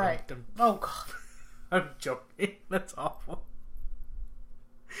 not... Right. Oh, God. I'm joking. That's awful.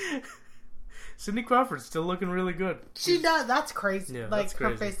 Cindy Crawford's still looking really good. She does. That's crazy. Yeah, like, that's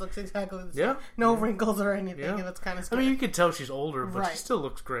crazy. her face looks exactly the same. Yeah. No wrinkles or anything. Yeah. That's kind of scary. I mean, you can tell she's older, but she still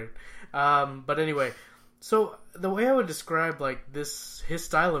looks great. But anyway, so the way I would describe, like, his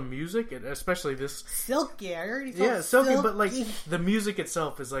style of music, and especially this... Silky. I already said silky, but, like, the music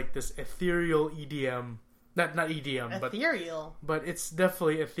itself is, like, this ethereal EDM. Not EDM, ethereal. But it's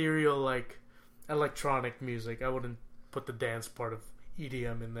definitely ethereal, like... electronic music. I wouldn't put the dance part of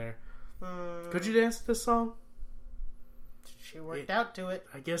EDM in there. Could you dance to this song? She worked out to it.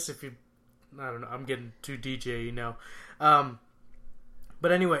 I guess if you... I don't know. I'm getting too DJ-y now.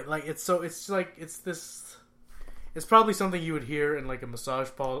 But anyway, like, it's this... It's probably something you would hear in, like, a massage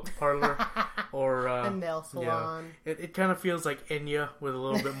parlor or... a nail salon. Yeah. It kind of feels like Enya with a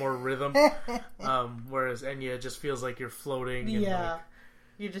little bit more rhythm. Whereas Enya just feels like you're floating. And, like,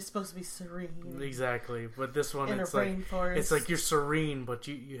 you're just supposed to be serene. Exactly, but this one it's like you're serene, but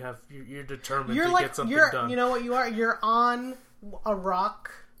you're determined to get something done. You know what you are? You're on a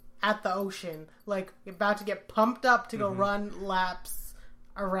rock at the ocean, like about to get pumped up to go run laps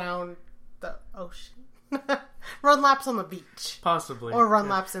around the ocean. Run laps on the beach. Possibly. Or run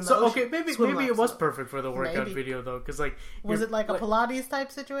laps in the ocean. Okay, maybe Swim it laps was in the- perfect for the workout Maybe. video though, because like Was it like a Pilates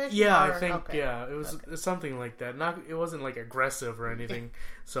type situation? Yeah, or- I think okay. yeah, it was something like that. It wasn't like aggressive or anything.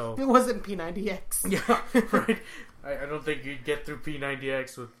 So It wasn't P90X. yeah, right. I don't think you'd get through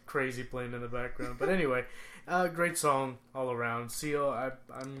P90X with Crazy playing in the background. But anyway, great song all around. Seal,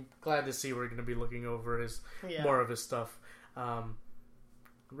 I'm glad to see we're going to be looking over more of his stuff.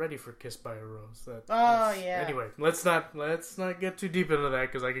 Ready for Kiss by a Rose. Yeah. Anyway, let's not get too deep into that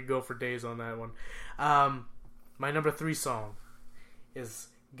because I could go for days on that one. My number 3 song is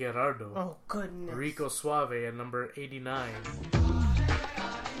Gerardo. Oh, goodness. Rico Suave at number 89.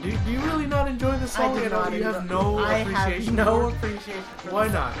 Do you really not enjoy the song? I do not. You have no appreciation. I have no appreciation for Why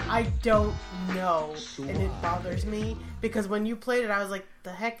this not? song. I don't know, and it bothers me because when you played it, I was like,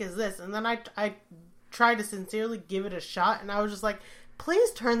 "The heck is this?" And then I tried to sincerely give it a shot, and I was just like,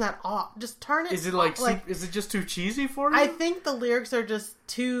 "Please turn that off. Just turn it." Is it off. is it just too cheesy for you? I think the lyrics are just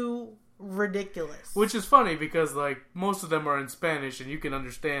too ridiculous. Which is funny because like most of them are in Spanish, and you can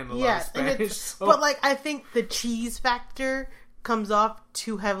understand a lot of and Spanish. but like I think the cheese factor comes off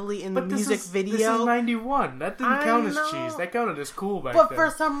too heavily in the music video. This is 91. That didn't I count as know. cheese. That counted as cool back But then.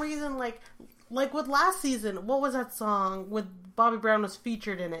 for some reason, like with last season, what was that song with Bobby Brown was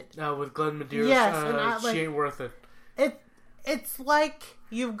featured in it? With Glenn Medeiros, Yes, and She Ain't Worth It. It's like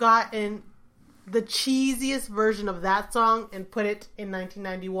you've gotten the cheesiest version of that song and put it in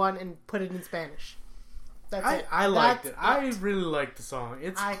 1991 and put it in Spanish. That's it. I liked That's it. I really liked the song.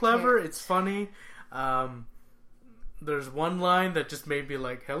 It's I clever. can't. It's funny. There's one line that just made me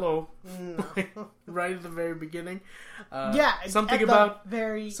like, "Hello," right at the very beginning. Something at the about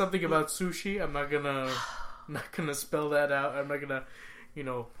very something about sushi. I'm not gonna spell that out. I'm not gonna,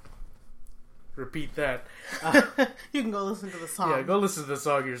 repeat that. You can go listen to the song. Yeah, go listen to the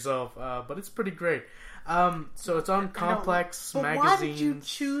song yourself. But it's pretty great. So it's on Complex But Magazine. why did you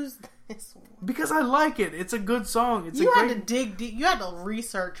choose this one? Because I like it. It's a good song. It's You a had great. to dig deep. You had to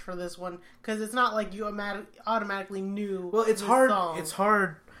research for this one because it's not like you automatically knew. Well, it's this hard. song. It's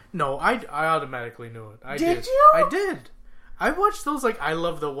hard. No, I automatically knew it. I Did did. you? I did. I watched those like I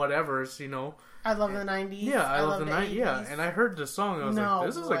Love the Whatevers. I love the 90s. Yeah, I love the 90s. 80s. Yeah, and I heard the song. I was No like,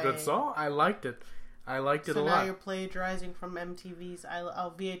 this is a good way. song. I liked it. I liked it So a now lot. you're plagiarizing from MTV's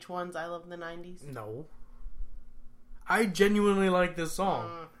VH1's I Love the 90s. No. I genuinely like this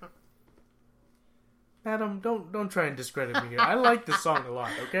song. Adam, don't try and discredit me here. I like this song a lot,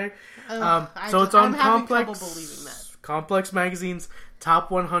 okay? So it's on I'm having Complex trouble believing that. Complex Magazine's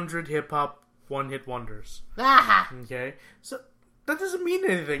Top 100 Hip Hop One-Hit Wonders. Ah! Okay? So that doesn't mean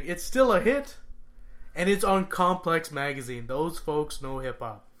anything. It's still a hit. And it's on Complex Magazine. Those folks know hip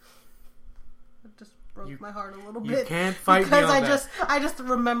hop. It just broke my heart a little You bit. can't fight me because on that. I just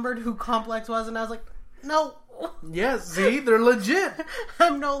remembered who Complex was and I was like, no. Yeah, see? They're legit.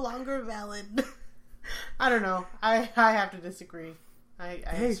 I'm no longer valid. I don't know. I have to disagree.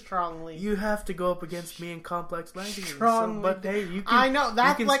 I strongly. You have to go up against me in Complex Magazine. Strongly. But hey, you can. I know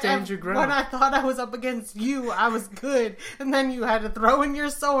that's you can like stand your ground. when I thought I was up against you, I was good, and then you had to throw in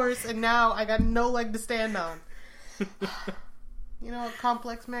your source, and now I got no leg to stand on. You know what,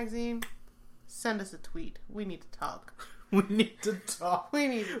 Complex Magazine? Send us a tweet. We need to talk. We need to talk. We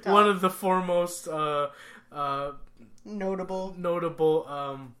need to talk. One of the foremost notable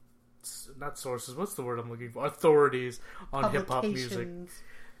notable not sources. What's the word I'm looking for? Authorities on hip hop music. publications.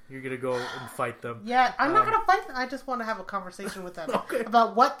 You're gonna go and fight them. Yeah, I'm not gonna fight them. I just want to have a conversation with them Okay.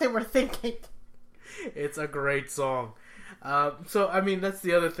 about what they were thinking. It's a great song. So, I mean, that's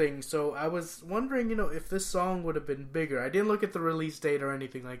the other thing. So, I was wondering, if this song would have been bigger. I didn't look at the release date or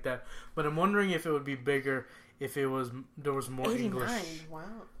anything like that, but I'm wondering if it would be bigger if there was more 89. English.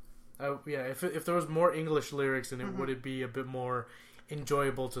 Wow. Yeah, if there was more English lyrics in it, would it be a bit more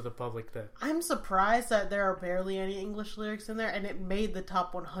enjoyable to the public then? I'm surprised that there are barely any English lyrics in there, and it made the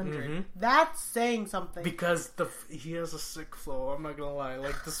top 100. Mm-hmm. That's saying something. Because he has a sick flow, I'm not gonna lie.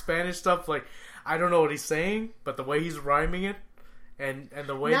 Like, the Spanish stuff, like, I don't know what he's saying, but the way he's rhyming it, and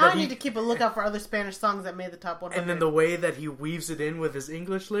the way now that I need to keep a lookout for other Spanish songs that made the top 100. and then the way that he weaves it in with his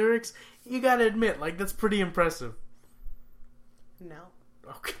English lyrics, you gotta admit, like, that's pretty impressive. No.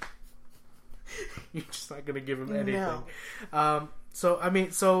 Okay. You're just not gonna give him anything. No. So, I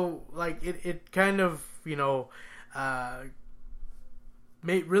mean, like, it kind of,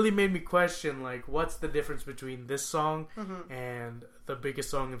 really made me question, like, what's the difference between this song and the biggest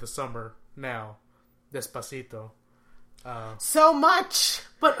song of the summer now, Despacito. So much!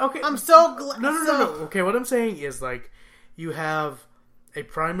 But, okay. I'm so glad. No. Okay, what I'm saying is, like, you have a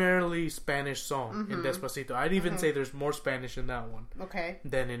primarily Spanish song in Despacito. I'd even say there's more Spanish in that one Okay.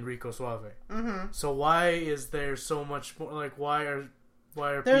 than in Rico Suave. So why is there so much more? Like, why are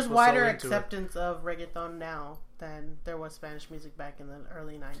There's people wider so into it? acceptance of reggaeton now than there was Spanish music back in the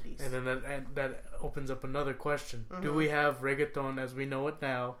early 90s. And then that opens up another question. Do we have reggaeton as we know it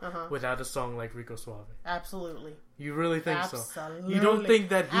now without a song like Rico Suave? Absolutely. You really think Absolutely. so? You don't think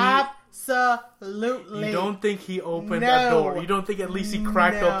that he... Absolutely. You don't think he opened No. a door? You don't think at least he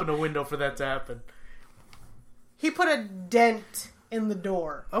cracked No. open a window for that to happen? He put a dent in the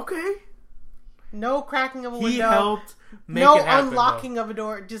door. Okay. No cracking of a He window. helped make No it happen, unlocking of a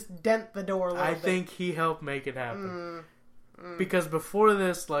door. Just dent the door a little I bit. think he helped make it happen. Because before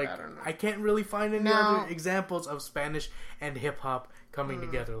this, like, I can't really find any other examples of Spanish and hip-hop coming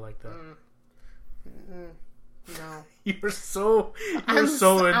together like that. No. You're so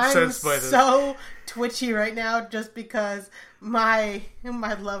incensed by this. I'm so twitchy right now just because my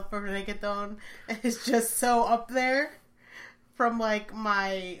love for reggaeton is just so up there from like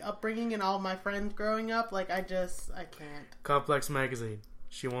my upbringing and all my friends growing up. Like I can't. Complex Magazine.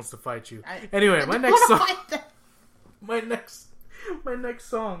 She wants to fight you. I Anyway, my don't next wanna song. fight that. My next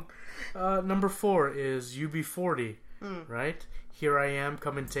song, number 4 is UB40, right? Here I Am,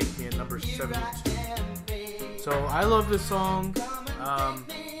 Come and Take Me at number 72. So I love this song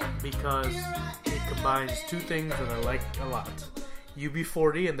because it combines two things that I like a lot.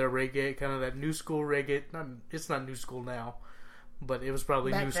 UB40 and their reggae, kind of that new school reggae. It's not new school now, but it was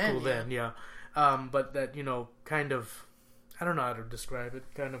probably Back new then, school then, yeah. But that, kind of, I don't know how to describe it,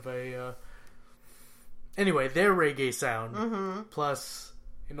 kind of a... Anyway, their reggae sound, plus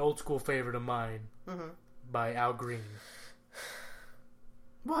an old school favorite of mine by Al Green.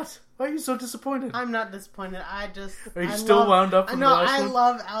 What? Why are you so disappointed? I'm not disappointed. Are you still wound up from the last I one?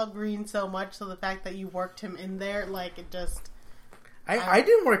 love Al Green so much, so the fact that you worked him in there, like, it just... I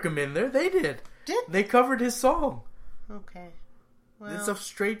didn't work him in there. They did. They covered his song. Okay. Well, It's a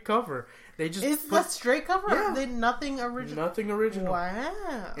straight cover. They just is put that straight cover? Yeah. They nothing original. nothing original.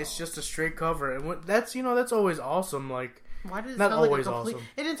 Wow. It's just a straight cover, and that's always awesome. Like, Why did it not sound always like a complete? awesome.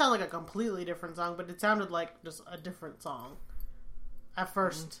 It didn't sound like a completely different song, but it sounded like just a different song. At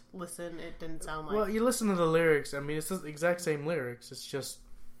first listen, it didn't sound like. Well, you listen to the lyrics. I mean, it's the exact same lyrics. It's just,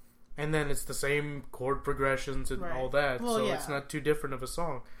 and then it's the same chord progressions and Right. all that. Well, so yeah. it's not too different of a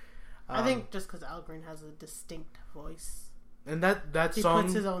song. I think just because Al Green has a distinct voice, And that he song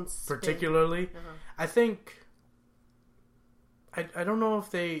puts his own spin. particularly, I think. I don't know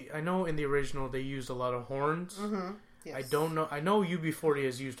if I know in the original they used a lot of horns. Yes. I don't know. I know UB40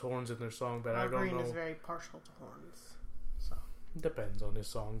 has used horns in their song, but I Al don't Green know. is very partial to horns. So Depends on his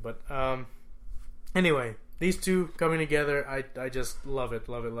song, but anyway, these two coming together, I just love it.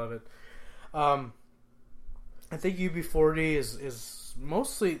 I think UB40 is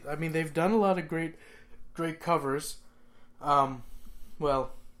mostly. I mean, they've done a lot of great covers.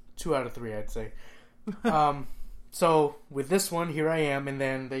 Well, 2 out of 3, I'd say. So with this one, Here I Am, and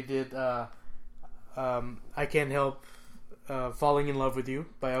then they did I Can't Help Falling in Love with You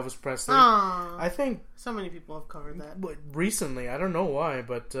by Elvis Presley. Aww. I think so many people have covered that. recently, I don't know why,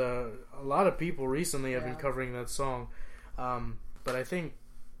 but a lot of people recently have been Yeah. covering that song. But I think,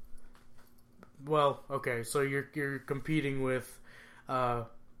 well, okay, so you're competing with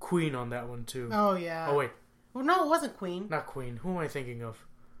Queen on that one too. Oh yeah. Oh wait, Well, no, it wasn't Queen. not Queen. Who am I thinking of?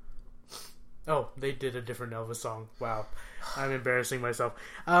 Oh, they did a different Elvis song. Wow, I'm embarrassing myself.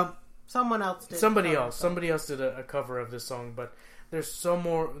 Someone else did. Somebody cover else. it. Somebody else did a cover of this song, but there's so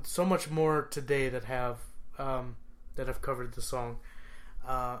much more today that have covered the song.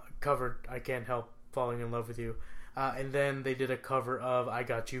 Covered I Can't Help Falling in Love with You. And then they did a cover of I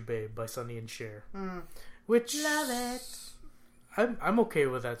Got You Babe by Sonny and Cher. Which Love it. I'm okay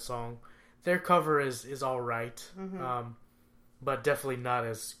with that song. Their cover is alright. But definitely not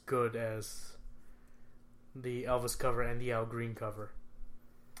as good as the Elvis cover and the Al Green cover.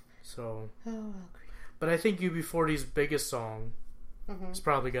 So, Oh, Al Green. but I think UB40's biggest song has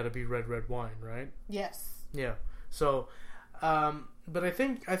probably got to be Red Red Wine, right? Yes. Yeah. So, but I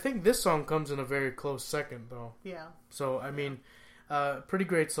think this song comes in a very close second, though. Yeah. So I mean, pretty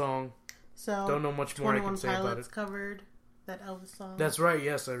great song. So Don't know much more I 21 can say about Pilots it. covered that Elvis song. That's right.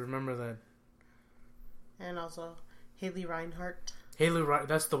 Yes, I remember that. And also Haley Reinhart. Haley,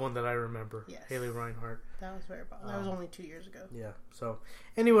 that's the one that I remember. Yes. Haley Reinhart. That was that was only 2 years ago. Yeah. So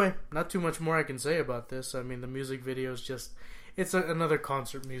anyway, not too much more I can say about this. I mean, the music video is just. It's another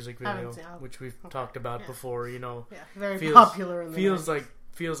concert music video, which we've talked about before. Yeah, very popular in the feels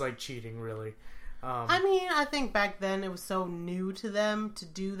 90s. like cheating, really. I mean, I think back then it was so new to them to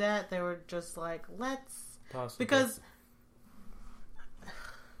do that. They were just like, let's... Possibly. Because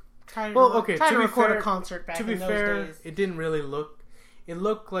Try Well, to to be record fair, a concert back to be in those fair, days. it didn't really look. It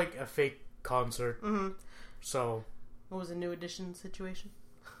looked like a fake concert. Mm-hmm. So What was a New Edition situation?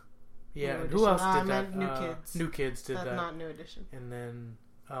 yeah, New and who Edition. else I did that? meant New Kids. New Kids did That's that. not New Edition. And then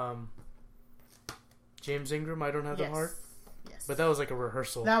James Ingram, I Don't Have the Heart. Yes. But that was like a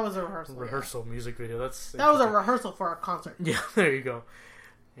rehearsal. That was a rehearsal. Music video. That was a rehearsal for a concert. Yeah, there you go.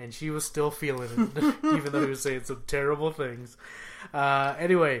 And she was still feeling it, even though he was saying some terrible things.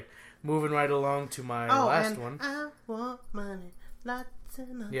 Anyway, moving right along to my last one. I want money, lots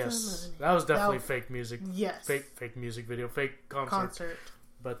and lots Yes, of money. that was definitely fake music. Yes. Fake music video, fake concert.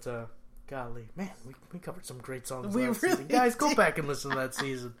 But golly, man, we covered some great songs We last really season. Guys, go did. back and listen to that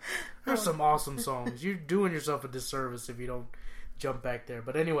season. There's some awesome songs. You're doing yourself a disservice if you don't jump back there.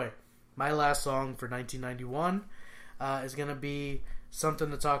 But anyway, my last song for 1991 is going to be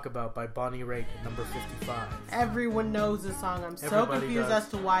Something to Talk About by Bonnie Raitt, number 55. Everyone knows this song. I'm so Everybody confused does. as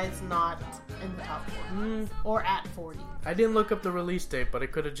to why it's not in the top 40 or at 40. I didn't look up the release date, but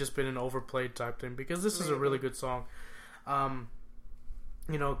it could have just been an overplayed type thing because this is a really good song.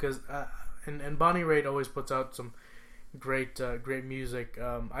 You know, because and Bonnie Raitt always puts out some great music.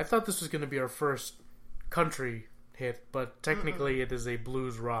 I thought this was going to be our first country hit, but technically it is a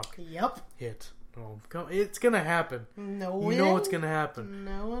blues rock Yep. hit. Oh, it's going to happen. No, You know it's going to happen.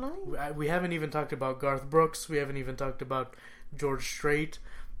 No, it ain't. We haven't even talked about Garth Brooks. We haven't even talked about George Strait,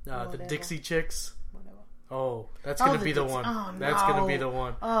 the Whatever. Dixie Chicks. Whatever. Oh, that's going to be the Dixie- one. Oh, That's no. going to be the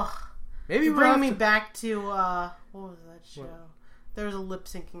one. Ugh. Maybe You we'll bring have me to- back to, what was that show? There was a lip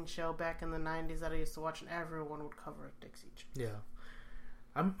syncing show back in the 90s that I used to watch, and everyone would cover a Dixie Chick. Yeah.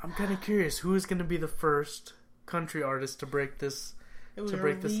 I'm kind of curious who is going to be the first country artist to break this It was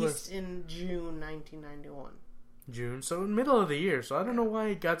break this released list. in June 1991. June, so in middle of the year. So I don't know why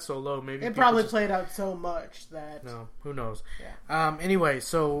it got so low. Maybe It people probably just- played out so much that... No, who knows? Yeah. Anyway,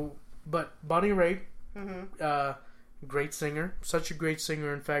 so but Bonnie Raitt, Mm-hmm. great singer, such a great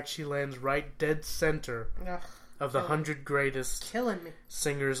singer. In fact, she lands right dead center Ugh, of the 100 greatest killing me.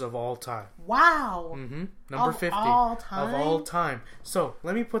 singers of all time. Wow. Number Of 50 all time? of all time. So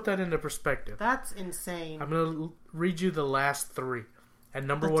let me put that into perspective. That's insane. I'm gonna read you the last three. At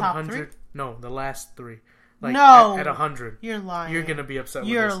number The top 100, three? no, the last three. Like No. at 100, You're lying. you're gonna be upset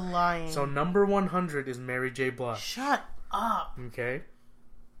You're with this. lying. So number 100 is Mary J. Blige. Shut up. Okay,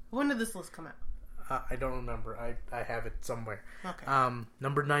 When did this list come out? I don't remember. I have it somewhere. Okay.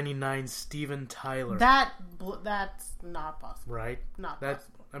 Number 99, Steven Tyler. That's not possible. Right. Not That's.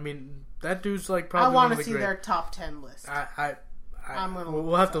 possible. I mean, that dude's like I probably want one to of the see great. their top 10 list. I'm gonna we'll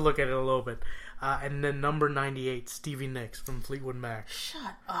look have this to up. look at it a little bit. And then number 98, Stevie Nicks from Fleetwood Mac.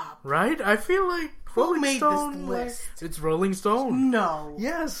 Shut up. Right? I feel like Who Rolling made Stone, this like- list? it's Rolling Stone. No.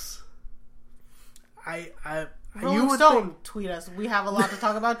 Yes. You Rolling would Stone, think tweet us. We have a lot to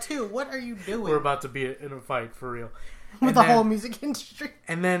talk about too. What are you doing we're about to be in a fight for real. with And the then- whole music industry?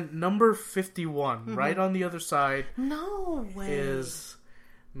 And then number 51, Mm-hmm. right on the other side, No way. is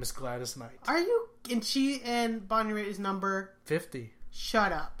Miss Gladys Knight. Are you? And she and Bonnie Raitt is number. 50.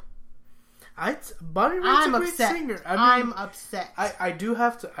 Shut up. Bonnie Raitt's I'm a great upset. singer. I I'm mean, upset. I do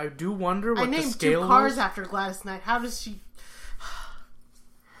have to. I do wonder what I the named scale two cars was. after Gladys Knight. How does she?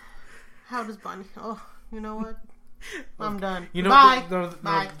 How does Bonnie? Oh, you know what? I'm done. You know, Bye. no,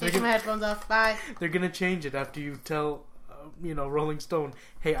 Bye. they're Take my gonna- headphones off. Bye. They're gonna change it after you tell, Rolling Stone,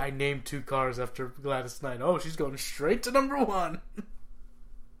 hey, I named two cars after Gladys Knight. Oh, she's going straight to number 1.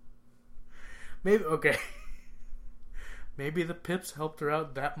 Maybe, okay. Maybe the Pips helped her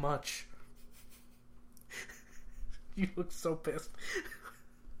out that much. You look so pissed.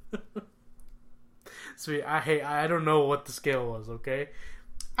 Sweet, I don't know what the scale was, okay?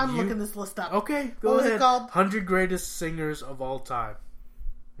 I'm looking this list up. Okay, go What was ahead. it called? 100 greatest singers of all time.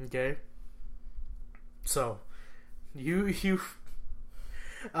 Okay? So,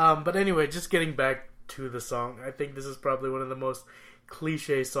 but anyway, just getting back to the song, I think this is probably one of the most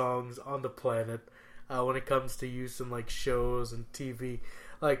cliche songs on the planet when it comes to use in, like, shows and TV.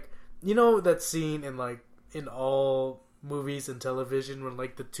 Like, you know that scene in all movies and television when,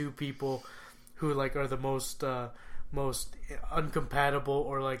 like, the two people who, like, are the most uncompatible,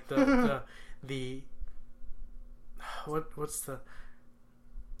 or like the what's the,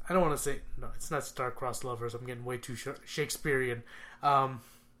 I don't want to say, no, it's not star-crossed lovers. I'm getting way too Shakespearean. What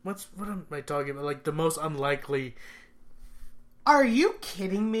am I talking about? Like the most unlikely. Are you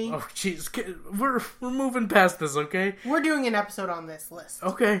kidding me? Oh jeez, we're moving past this, okay? We're doing an episode on this list.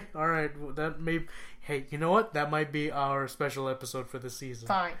 Okay, all right. Well, that may. Hey, you know what? That might be our special episode for the season.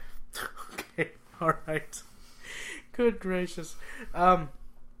 Fine. Okay, all right. Good gracious.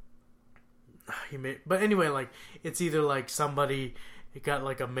 But anyway, like, it's either like somebody it got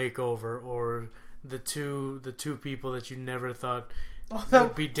like a makeover, or the two people that you never thought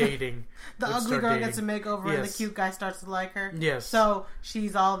would be dating. The would ugly start girl dating. gets a makeover and the Yes. cute guy starts to like her. Yes. So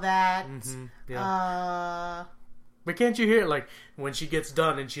she's all that. Yeah. But can't you hear it, like, when she gets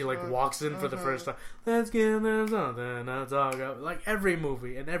done and she, like, walks in for the first time? Let's give them something to talk about. Like, every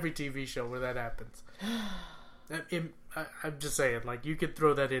movie and every TV show where that happens. I'm just saying, like, you could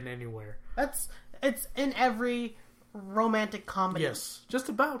throw that in anywhere. It's in every romantic comedy. Yes. Just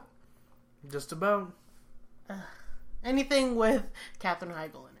about. Just about. Anything with Katherine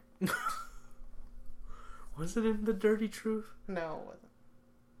Heigl in it. Was it in The Dirty Truth? No, it wasn't.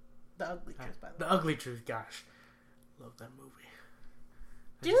 The Ugly Truth, by the way. The Ugly Truth, gosh. Love that movie.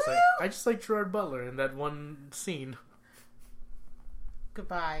 Do I just like Gerard Butler in that one scene.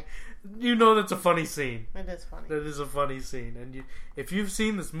 Goodbye. You know that's a funny scene. It is funny. That is a funny scene. And if you've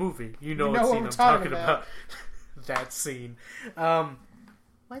seen this movie, you know know what what scene we're I'm talking talking about. That scene.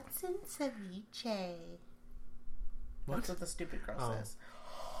 What's in ceviche? What? That's what the stupid girl says.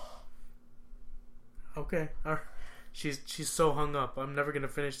 Okay. She's so hung up. I'm never going to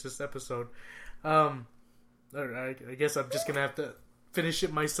finish this episode. I guess I'm just going to have to finish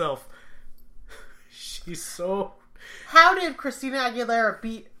it myself. She's so... How did Christina Aguilera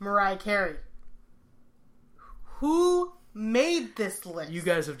beat Mariah Carey? Who made this list? You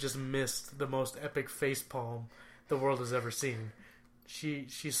guys have just missed the most epic facepalm the world has ever seen.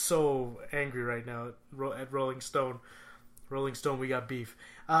 She's so angry right now at Rolling Stone. Rolling Stone, we got beef.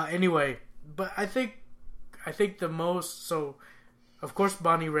 Anyway, but I think the most... So, of course,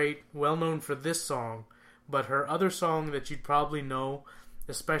 Bonnie Raitt, well known for this song, but her other song that you'd probably know,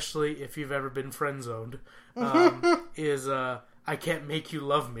 especially if you've ever been friend-zoned, is I Can't Make You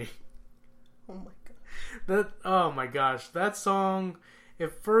Love Me. Oh my god. Oh my gosh, that song,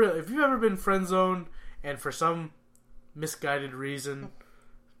 if you've ever been friend-zoned and for some misguided reason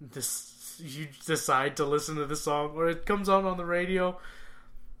you decide to listen to this song, or it comes on the radio,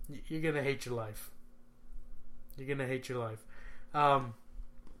 you're gonna hate your life. You're gonna hate your life.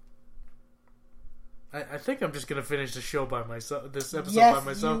 I think I'm just gonna finish the show by myself. This episode Yes, by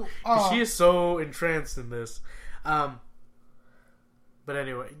myself. you 'Cause are. she is so entranced in this. But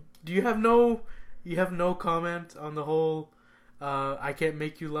anyway, you have no comment on the whole I Can't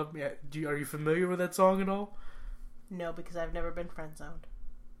Make You Love Me? Are you familiar with that song at all? No, because I've never been friend zoned.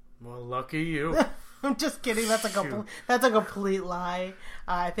 Well, lucky you. I'm just kidding. That's a complete lie.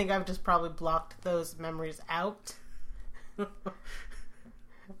 I think I've just probably blocked those memories out.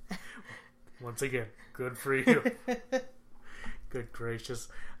 Once again, good for you. Good gracious.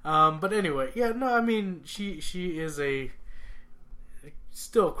 But anyway, yeah, no, I mean, she is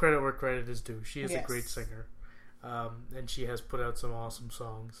still credit where credit is due. She is a great singer. And she has put out some awesome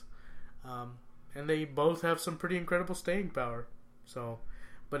songs. And they both have some pretty incredible staying power. So,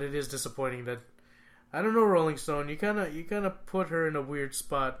 but it is disappointing that, I don't know, Rolling Stone, you kind of put her in a weird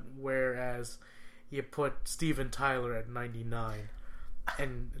spot, whereas you put Steven Tyler at 99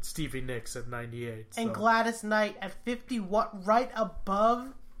 and Stevie Nicks at 98. So. And Gladys Knight at 50, what, right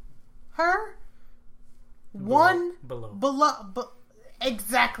above her? Below.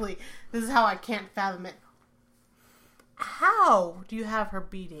 Exactly. This is how I can't fathom it. How do you have her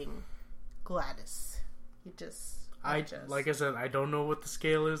beating Gladys? Like I said, I don't know what the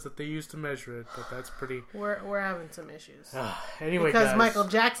scale is that they use to measure it, but that's pretty... We're having some issues. Anyway, because guys, Michael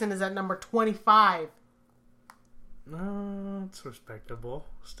Jackson is at number 25. No, it's respectable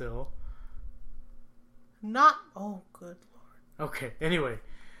still. Oh, good lord. Okay, anyway.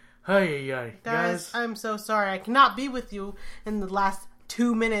 Hi. Guys, I'm so sorry. I cannot be with you in the last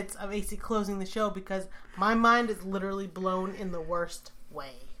 2 minutes of AC closing the show because my mind is literally blown in the worst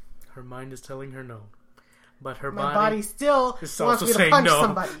way. Her mind is telling her no. But her My body still is wants also me to saying punch no.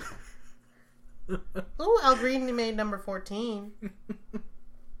 somebody. Ooh, Al Green made number 14.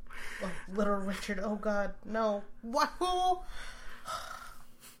 Little Richard, oh god, no. What? Who?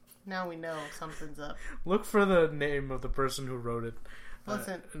 Now we know something's up. Look for the name of the person who wrote it.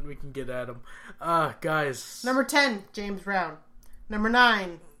 Listen. And we can get at him. Guys. Number 10, James Brown. Number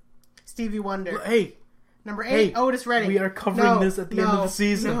 9, Stevie Wonder. Hey. Number 8, Otis Redding. We are covering this at the end of the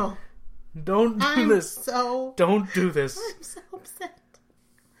season. No. Don't do this. Don't do this. I'm so upset.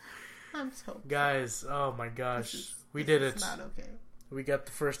 I'm so upset. Guys, oh my gosh. We did it. It's not okay. We got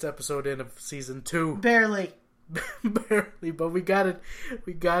the first episode in of season 2. Barely. Barely, but we got it.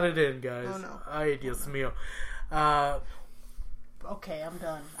 We got it in, guys. Oh no. Ay, Dios mío. Okay, I'm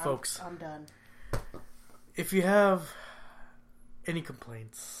done. Folks. I'm done. If you have any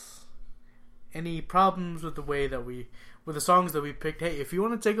complaints, any problems with the way that with the songs that we picked. Hey, if you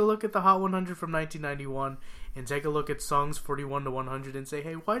want to take a look at the Hot 100 from 1991 and take a look at songs 41 to 100 and say,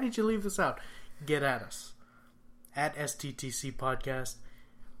 hey, why did you leave this out? Get at us. At STTC Podcast.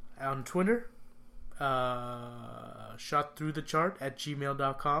 On Twitter,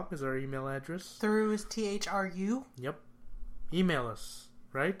 shotthroughthechart@gmail.com is our email address. Through is THRU. Yep. Email us,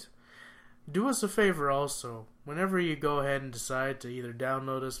 right? Do us a favor also. Whenever you go ahead and decide to either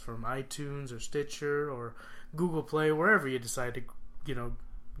download us from iTunes or Stitcher or Google Play, wherever you decide to,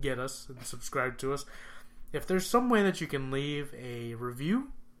 get us and subscribe to us, if there's some way that you can leave a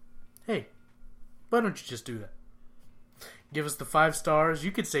review, hey, why don't you just do that? Give us the 5 stars.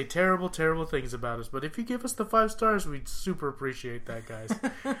 You could say terrible, terrible things about us, but if you give us the 5 stars, we'd super appreciate that, guys.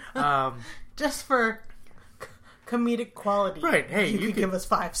 Just for comedic quality. Right. Hey, you could give us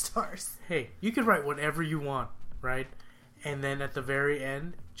 5 stars. Hey, you can write whatever you want, right? And then at the very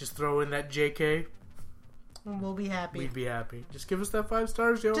end, just throw in that JK. And we'll be happy. We'd be happy. Just give us that 5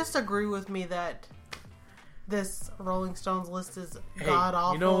 stars, yo. Just agree with me that this Rolling Stones list is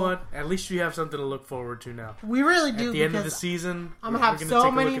god-awful. You know what? At least you have something to look forward to now. We really do. At the end of the season, I'm going to have so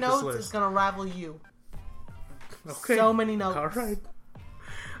many notes, it's going to rival you. Okay. So many notes.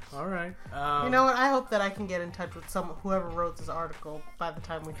 All right. You know what? I hope that I can get in touch with whoever wrote this article by the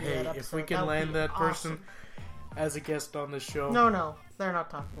time we do that episode. If we can land that person as a guest on the show. No. They're not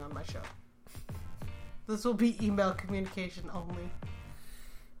talking on my show. This will be email communication only.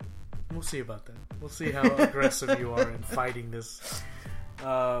 We'll see about that. We'll see how aggressive you are in fighting this.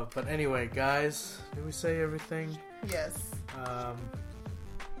 But anyway, guys, did we say everything? Yes.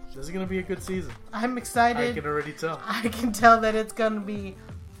 This is going to be a good season. I'm excited. I can already tell. I can tell that it's going to be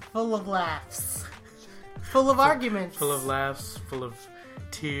full of laughs. Full of arguments. Full of laughs, full of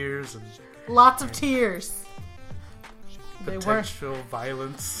tears. And lots of tears. Potential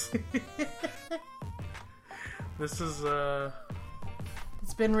violence. This is,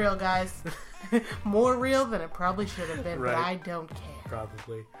 It's been real, guys. More real than it probably should have been, right. but I don't care.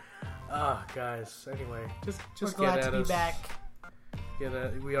 Probably. Guys, anyway, just We're get glad at to be us. back.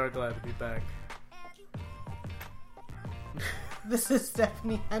 We are glad to be back. This is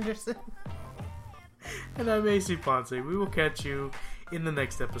Stephanie Henderson. And I'm AC Ponce. We will catch you in the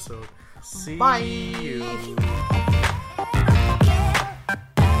next episode. See Bye. you.